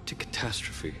 the road to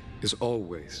catastrophe is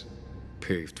always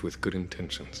paved with good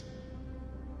intentions.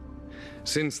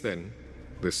 Since then,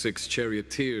 the 6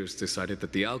 charioteers decided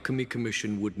that the Alchemy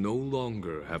Commission would no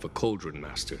longer have a Cauldron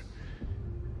Master,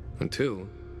 until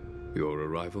your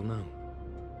arrival now.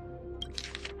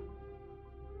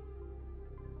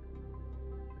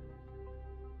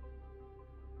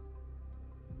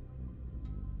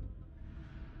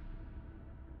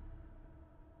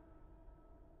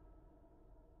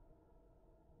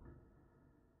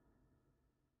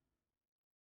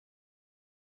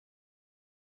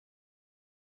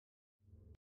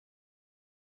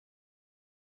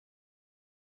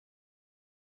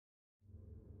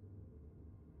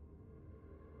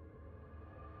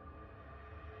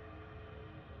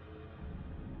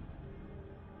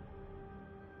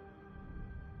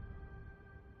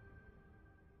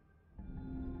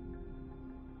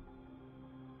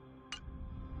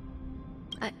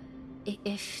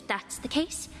 if that's the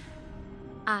case,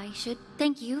 I should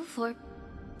thank you for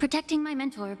protecting my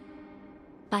mentor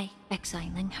by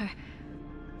exiling her,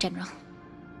 General.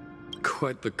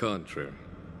 Quite the contrary.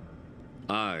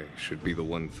 I should be the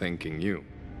one thanking you.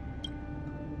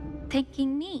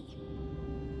 Thanking me?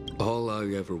 All I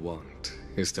ever want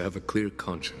is to have a clear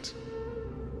conscience.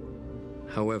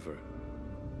 However,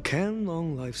 can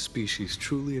long-life species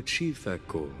truly achieve that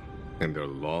goal in their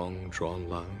long-drawn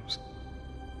lives?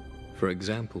 For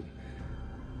example,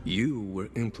 you were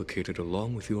implicated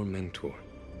along with your mentor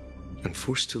and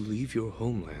forced to leave your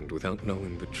homeland without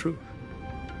knowing the truth.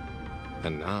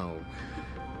 And now,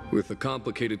 with the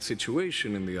complicated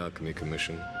situation in the Alchemy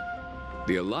Commission,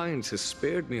 the Alliance has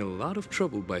spared me a lot of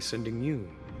trouble by sending you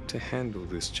to handle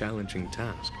this challenging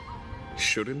task.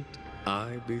 Shouldn't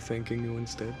I be thanking you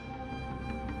instead?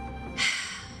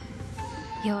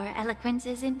 Your eloquence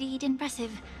is indeed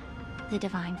impressive, the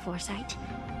divine foresight.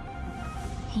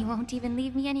 You won't even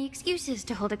leave me any excuses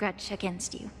to hold a grudge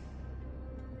against you.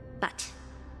 But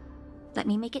let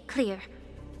me make it clear.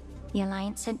 The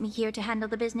Alliance sent me here to handle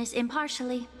the business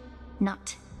impartially,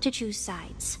 not to choose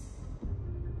sides.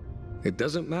 It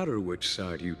doesn't matter which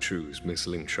side you choose, Miss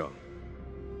Lingshaw.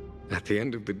 At the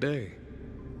end of the day,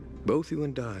 both you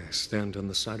and I stand on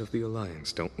the side of the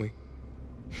Alliance, don't we?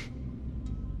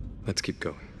 Let's keep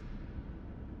going.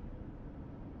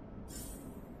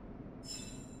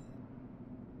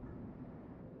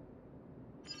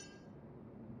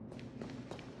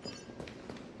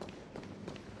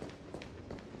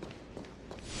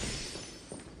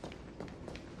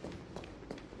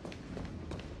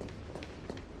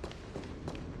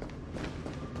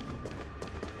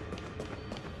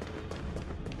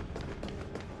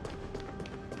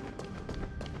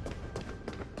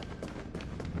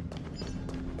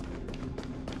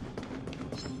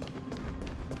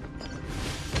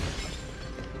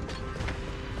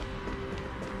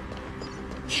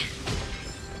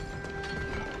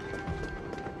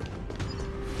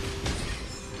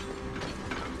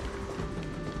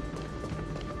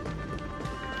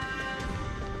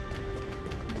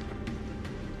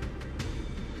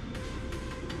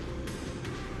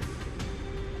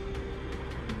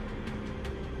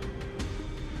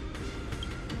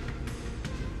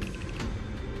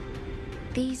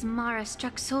 These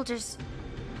Mara-struck soldiers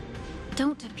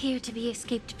don't appear to be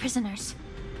escaped prisoners.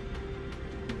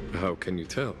 How can you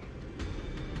tell?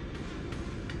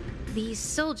 These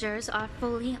soldiers are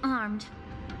fully armed.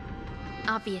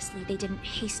 Obviously, they didn't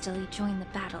hastily join the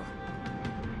battle.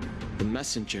 The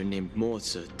messenger named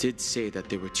Morza did say that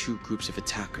there were two groups of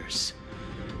attackers.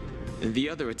 The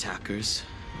other attackers,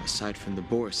 aside from the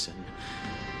Borison,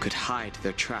 could hide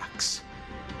their tracks.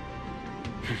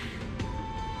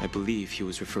 I believe he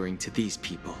was referring to these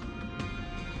people.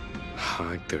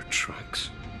 Hide their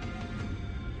tracks?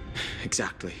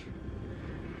 Exactly.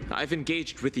 I've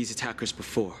engaged with these attackers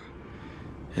before,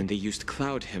 and they used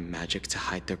Cloud Hymn magic to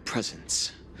hide their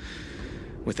presence.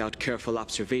 Without careful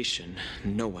observation,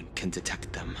 no one can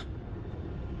detect them.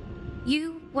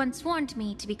 You once warned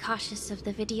me to be cautious of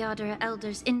the Vidyadhara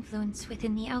Elder's influence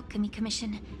within the Alchemy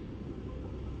Commission.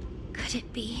 Could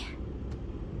it be?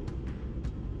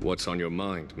 What's on your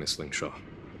mind, Miss Lingshaw?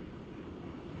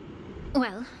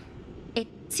 Well, it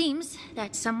seems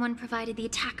that someone provided the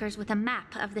attackers with a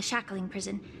map of the shackling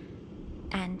prison.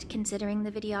 And considering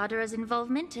the Vidyadhara's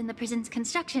involvement in the prison's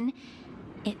construction,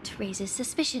 it raises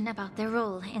suspicion about their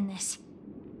role in this.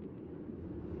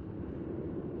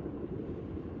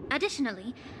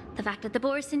 Additionally, the fact that the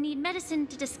Borison need medicine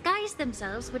to disguise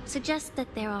themselves would suggest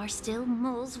that there are still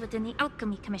moles within the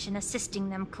Alchemy Commission assisting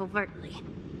them covertly.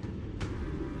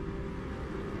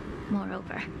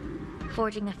 Moreover,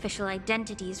 forging official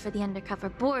identities for the undercover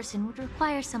Borison would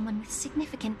require someone with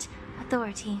significant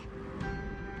authority.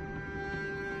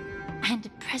 And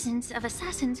the presence of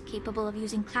assassins capable of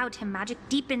using Cloud Hymn magic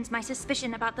deepens my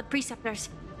suspicion about the Preceptors.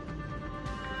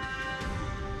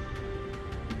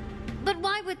 But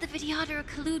why would the Vidyadhara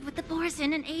collude with the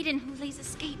Borison and aid in Hulay's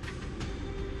escape?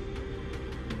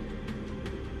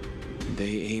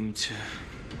 They aim to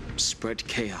spread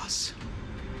chaos.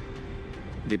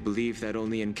 They believe that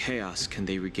only in chaos can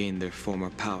they regain their former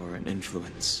power and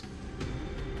influence.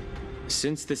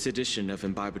 Since this edition of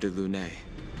Imbibe de Lune,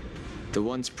 the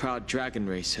once proud dragon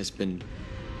race has been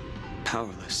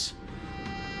powerless,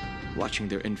 watching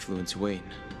their influence wane.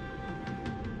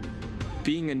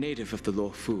 Being a native of the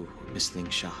Luofu, Miss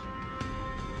Lingshaw,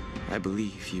 I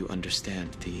believe you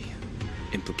understand the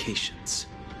implications.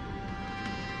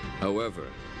 However,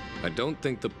 I don't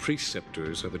think the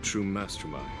Preceptors are the true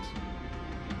masterminds.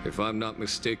 If I'm not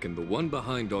mistaken, the one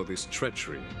behind all this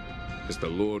treachery as the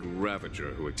Lord Ravager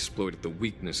who exploited the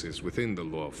weaknesses within the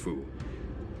Law Fu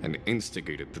and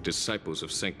instigated the disciples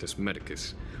of Sanctus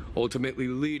Medicus, ultimately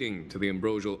leading to the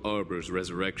Ambrosial Arbor's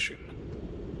resurrection.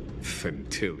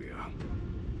 Fentilia.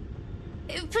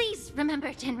 Please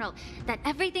remember, General, that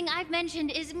everything I've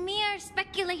mentioned is mere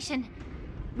speculation.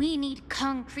 We need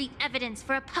concrete evidence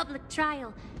for a public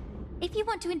trial. If you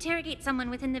want to interrogate someone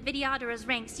within the Videodara's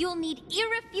ranks, you'll need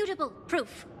irrefutable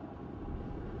proof.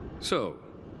 So,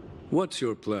 what's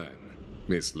your plan,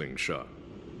 Miss Ling Sha?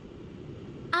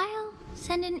 I'll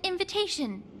send an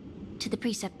invitation to the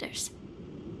Preceptors.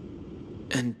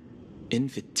 An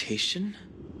invitation?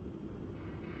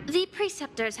 The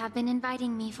Preceptors have been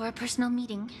inviting me for a personal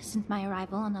meeting since my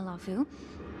arrival on the Lafu.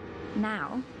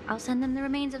 Now, I'll send them the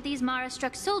remains of these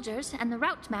Mara-struck soldiers and the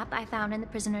route map I found in the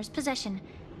prisoner's possession.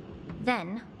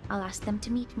 Then, I'll ask them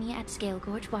to meet me at Scale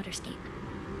Gorge Waterscape.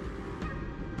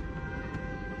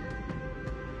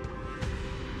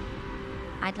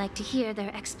 I'd like to hear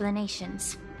their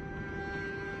explanations.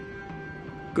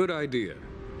 Good idea.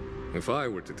 If I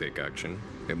were to take action,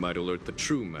 it might alert the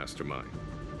true mastermind.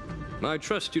 I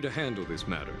trust you to handle this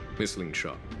matter, Miss Ling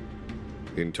Sha.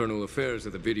 The internal affairs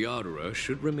of the Videodara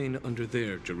should remain under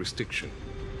their jurisdiction.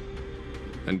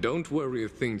 And don't worry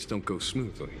if things don't go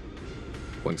smoothly.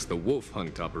 Once the wolf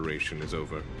hunt operation is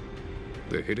over,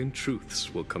 the hidden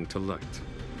truths will come to light.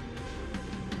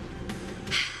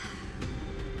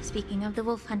 Speaking of the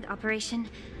wolf hunt operation,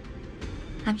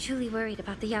 I'm truly worried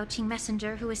about the Yaoqing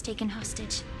messenger who was taken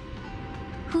hostage.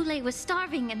 Hoolay was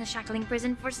starving in the shackling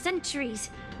prison for centuries.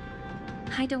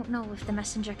 I don't know if the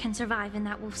messenger can survive in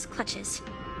that wolf's clutches.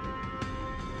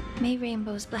 May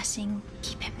Rainbow's blessing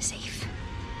keep him safe.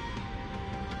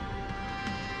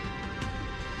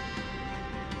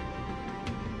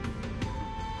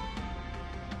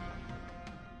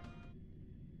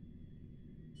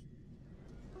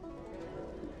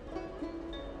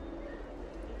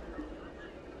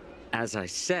 As I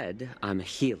said, I'm a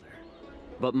healer.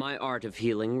 But my art of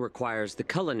healing requires the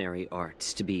culinary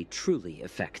arts to be truly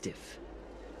effective.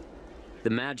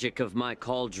 The magic of my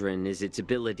cauldron is its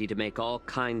ability to make all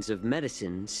kinds of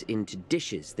medicines into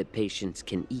dishes that patients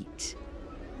can eat.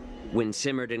 When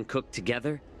simmered and cooked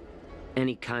together,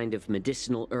 any kind of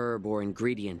medicinal herb or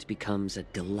ingredient becomes a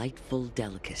delightful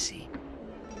delicacy.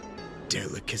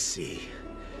 Delicacy?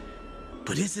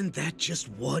 But isn't that just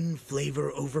one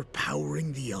flavor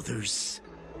overpowering the others?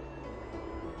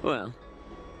 Well,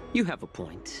 you have a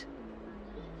point.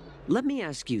 Let me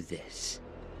ask you this.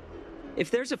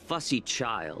 If there's a fussy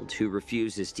child who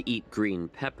refuses to eat green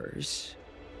peppers,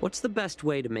 what's the best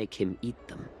way to make him eat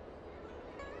them?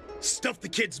 Stuff the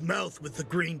kid's mouth with the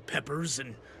green peppers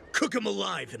and cook him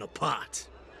alive in a pot.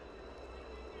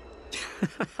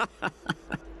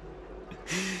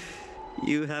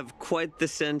 You have quite the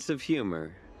sense of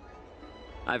humor.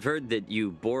 I've heard that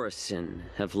you, Borisin,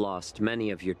 have lost many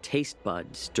of your taste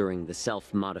buds during the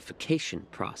self-modification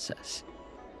process,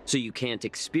 so you can't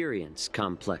experience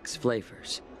complex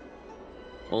flavors.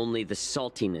 Only the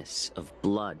saltiness of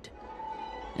blood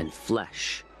and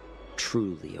flesh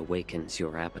truly awakens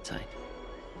your appetite.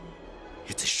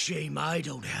 It's a shame I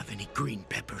don't have any green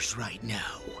peppers right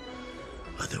now.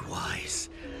 Otherwise,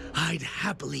 I'd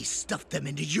happily stuff them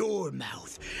into your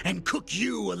mouth and cook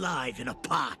you alive in a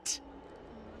pot.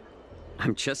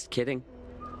 I'm just kidding.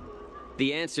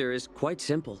 The answer is quite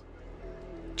simple.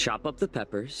 Chop up the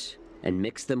peppers and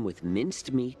mix them with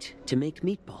minced meat to make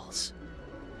meatballs.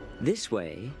 This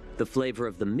way, the flavor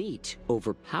of the meat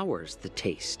overpowers the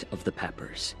taste of the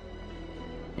peppers.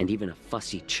 And even a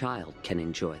fussy child can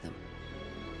enjoy them.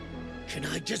 Can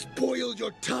I just boil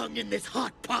your tongue in this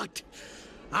hot pot?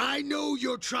 I know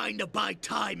you're trying to buy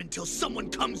time until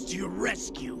someone comes to your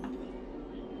rescue.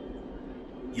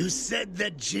 You said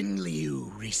that Jin Liu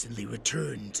recently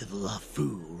returned to the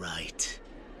Lafu, right?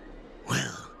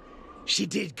 Well, she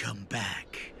did come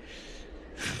back.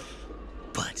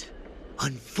 But,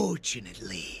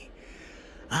 unfortunately,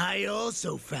 I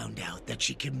also found out that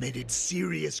she committed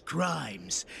serious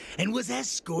crimes and was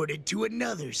escorted to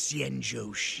another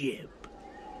Xianzhou ship.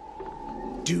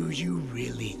 Do you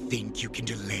really think you can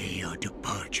delay our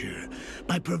departure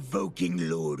by provoking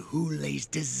Lord Hoolay's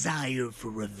desire for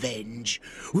revenge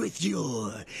with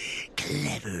your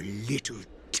clever little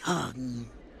tongue?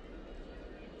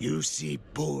 You see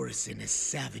Borisin as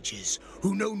savages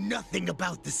who know nothing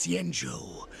about the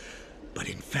Xianzhou, but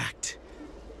in fact,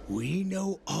 we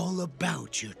know all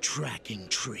about your tracking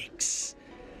tricks.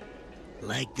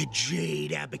 Like the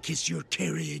jade abacus you're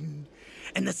carrying,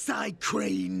 and the side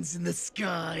cranes in the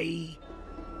sky.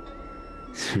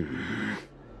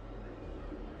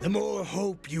 The more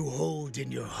hope you hold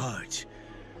in your heart,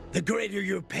 the greater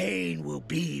your pain will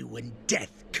be when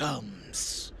death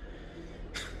comes.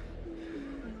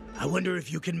 I wonder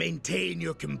if you can maintain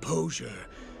your composure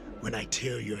when I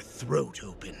tear your throat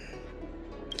open.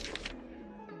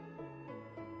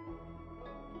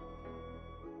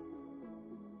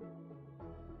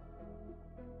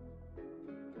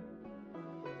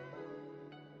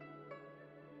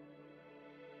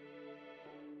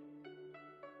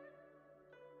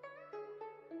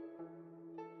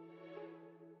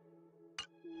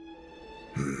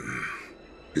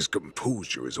 His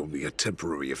composure is only a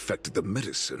temporary effect of the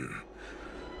medicine.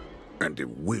 And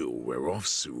it will wear off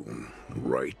soon,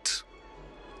 right?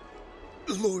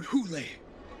 Lord Hoolay.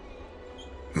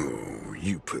 Oh,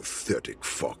 you pathetic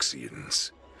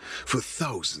Foxians. For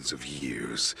thousands of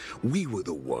years, we were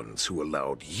the ones who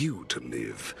allowed you to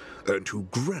live, and who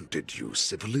granted you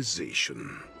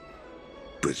civilization.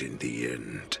 But in the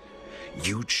end,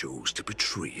 you chose to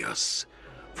betray us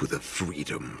for the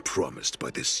freedom promised by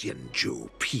the Xianzhou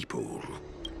people.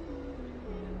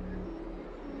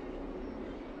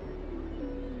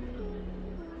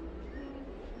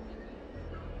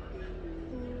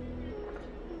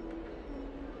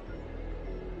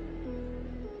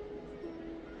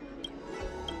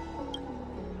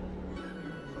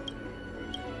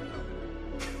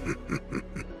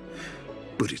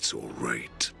 But it's all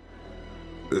right.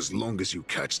 As long as you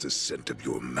catch the scent of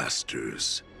your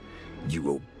masters,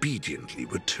 you obediently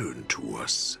return to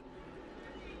us,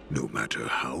 no matter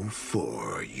how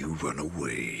far you run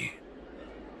away.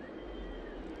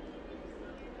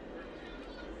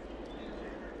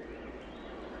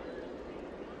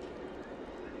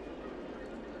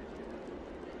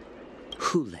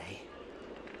 Hoolay,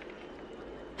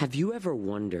 have you ever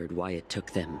wondered why it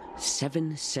took them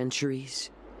 7 centuries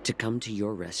to come to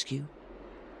your rescue?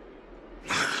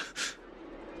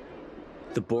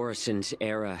 The Borison's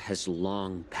era has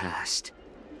long passed.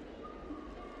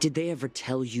 Did they ever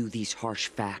tell you these harsh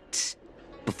facts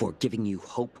before giving you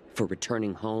hope for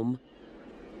returning home,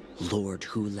 Lord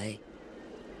Hoolay?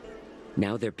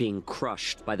 Now they're being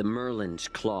crushed by the Merlin's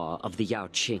claw of the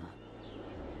Yaoqing,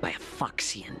 by a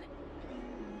Foxian.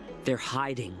 They're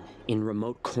hiding in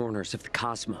remote corners of the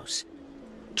cosmos,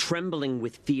 trembling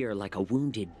with fear like a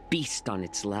wounded beast on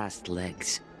its last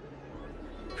legs,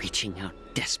 reaching out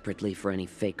desperately for any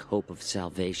fake hope of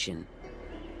salvation,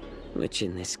 which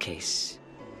in this case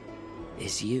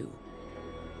is you.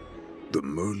 The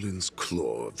Merlin's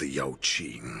claw of the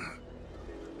Yaoqing.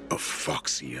 A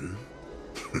Foxian?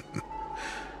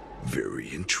 Very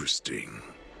interesting.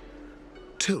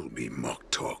 Tell me,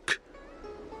 Moktok,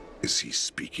 is he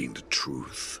speaking the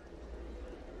truth?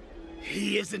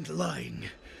 He isn't lying.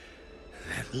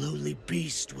 That lowly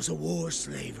beast was a war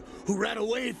slave who ran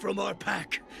away from our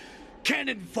pack.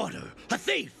 Cannon fodder, a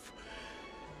thief!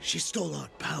 She stole our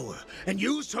power and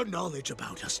used her knowledge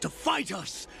about us to fight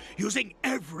us, using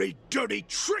every dirty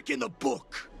trick in the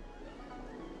book!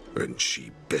 And she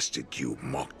bested you,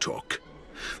 Moktok.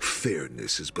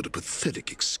 Fairness is but a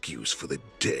pathetic excuse for the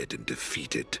dead and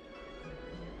defeated.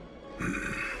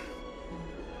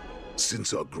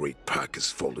 Since our great pack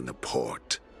has fallen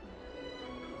apart,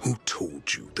 who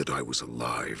told you that I was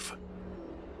alive?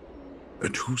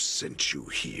 And who sent you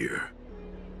here?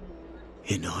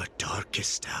 In our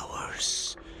darkest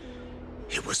hours,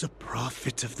 it was a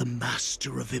prophet of the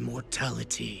Master of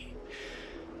Immortality,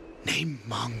 named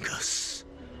Mongus,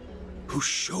 who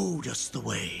showed us the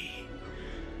way.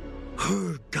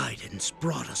 Her guidance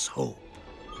brought us hope.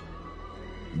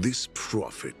 This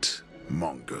prophet,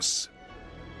 Mongus,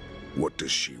 what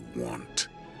does she want?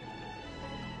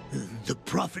 The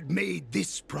prophet made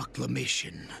this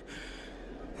proclamation.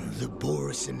 The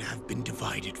Borison have been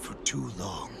divided for too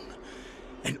long,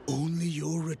 and only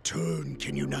your return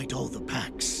can unite all the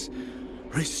packs,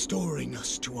 restoring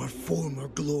us to our former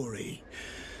glory.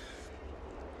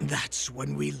 That's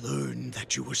when we learned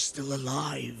that you were still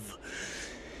alive.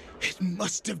 It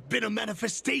must have been a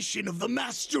manifestation of the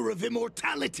Master of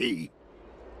Immortality.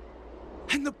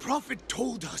 And the prophet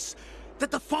told us that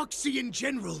the Foxian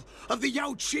general of the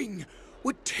Yaoqing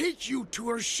would take you to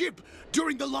her ship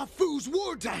during the Lafu's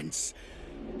war dance,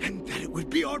 and that it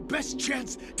would be our best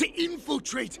chance to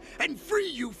infiltrate and free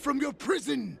you from your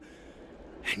prison.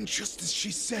 And just as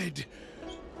she said,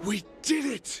 we did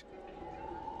it!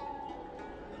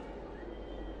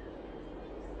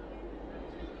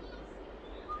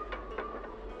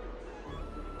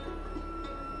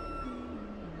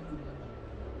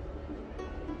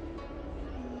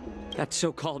 That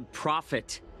so-called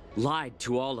prophet lied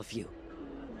to all of you.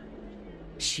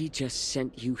 She just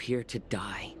sent you here to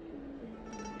die.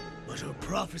 But her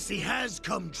prophecy has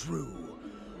come true.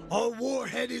 Our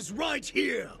warhead is right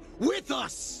here, with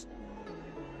us!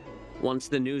 Once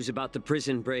the news about the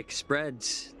prison break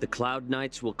spreads, the Cloud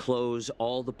Knights will close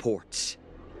all the ports.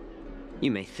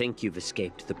 You may think you've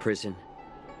escaped the prison,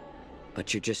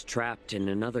 but you're just trapped in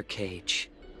another cage,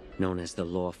 known as the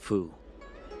Law Fu.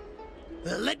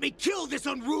 Let me kill this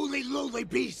unruly, lowly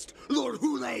beast, Lord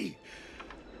Hoolay!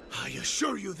 I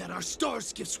assure you that our star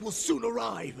skiffs will soon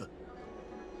arrive.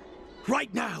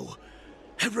 Right now,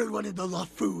 everyone in the Law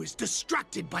Fu is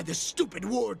distracted by the stupid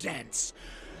war dance.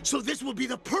 So this will be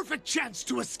the perfect chance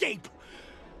to escape.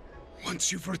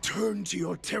 Once you've returned to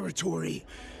your territory,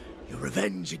 your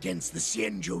revenge against the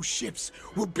Xianzhou ships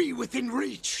will be within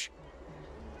reach.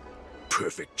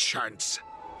 Perfect chance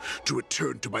to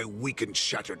return to my weak and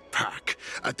shattered pack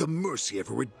at the mercy of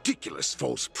a ridiculous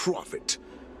false prophet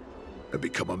and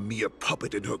become a mere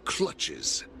puppet in her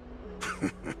clutches.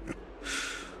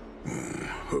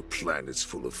 Her plan is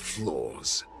full of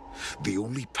flaws. The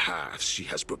only paths she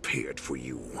has prepared for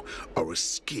you are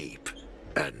escape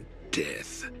and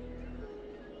death.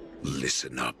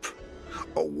 Listen up.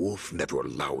 A wolf never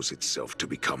allows itself to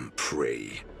become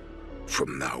prey.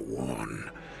 From now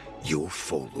on, you'll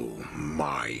follow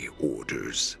my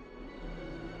orders.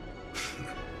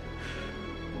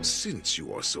 Since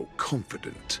you are so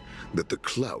confident that the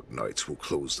Cloud Knights will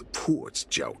close the ports,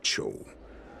 Jiao Chou,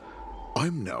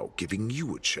 I'm now giving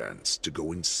you a chance to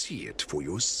go and see it for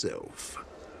yourself.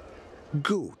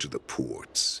 Go to the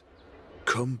ports,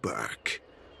 come back,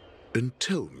 and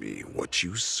tell me what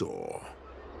you saw.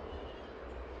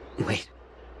 Wait,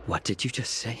 what did you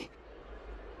just say?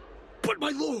 But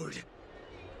my lord!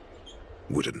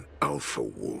 Would an alpha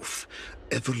wolf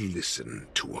ever listen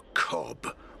to a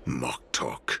cub mock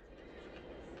talk?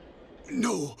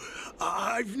 No,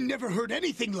 I've never heard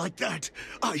anything like that.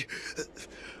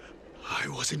 I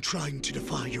wasn't trying to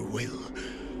defy your will.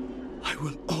 I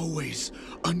will always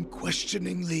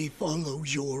unquestioningly follow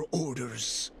your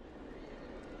orders.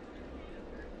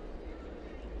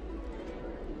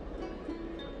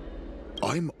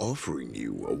 I'm offering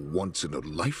you a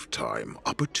once-in-a-lifetime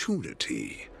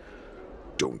opportunity.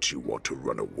 Don't you want to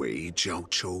run away, Jiao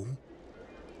Chou?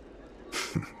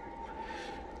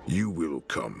 You will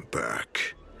come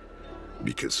back.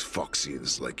 Because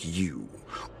Foxians like you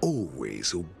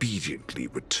always obediently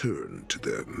return to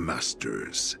their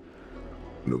masters,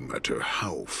 no matter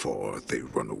how far they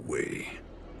run away.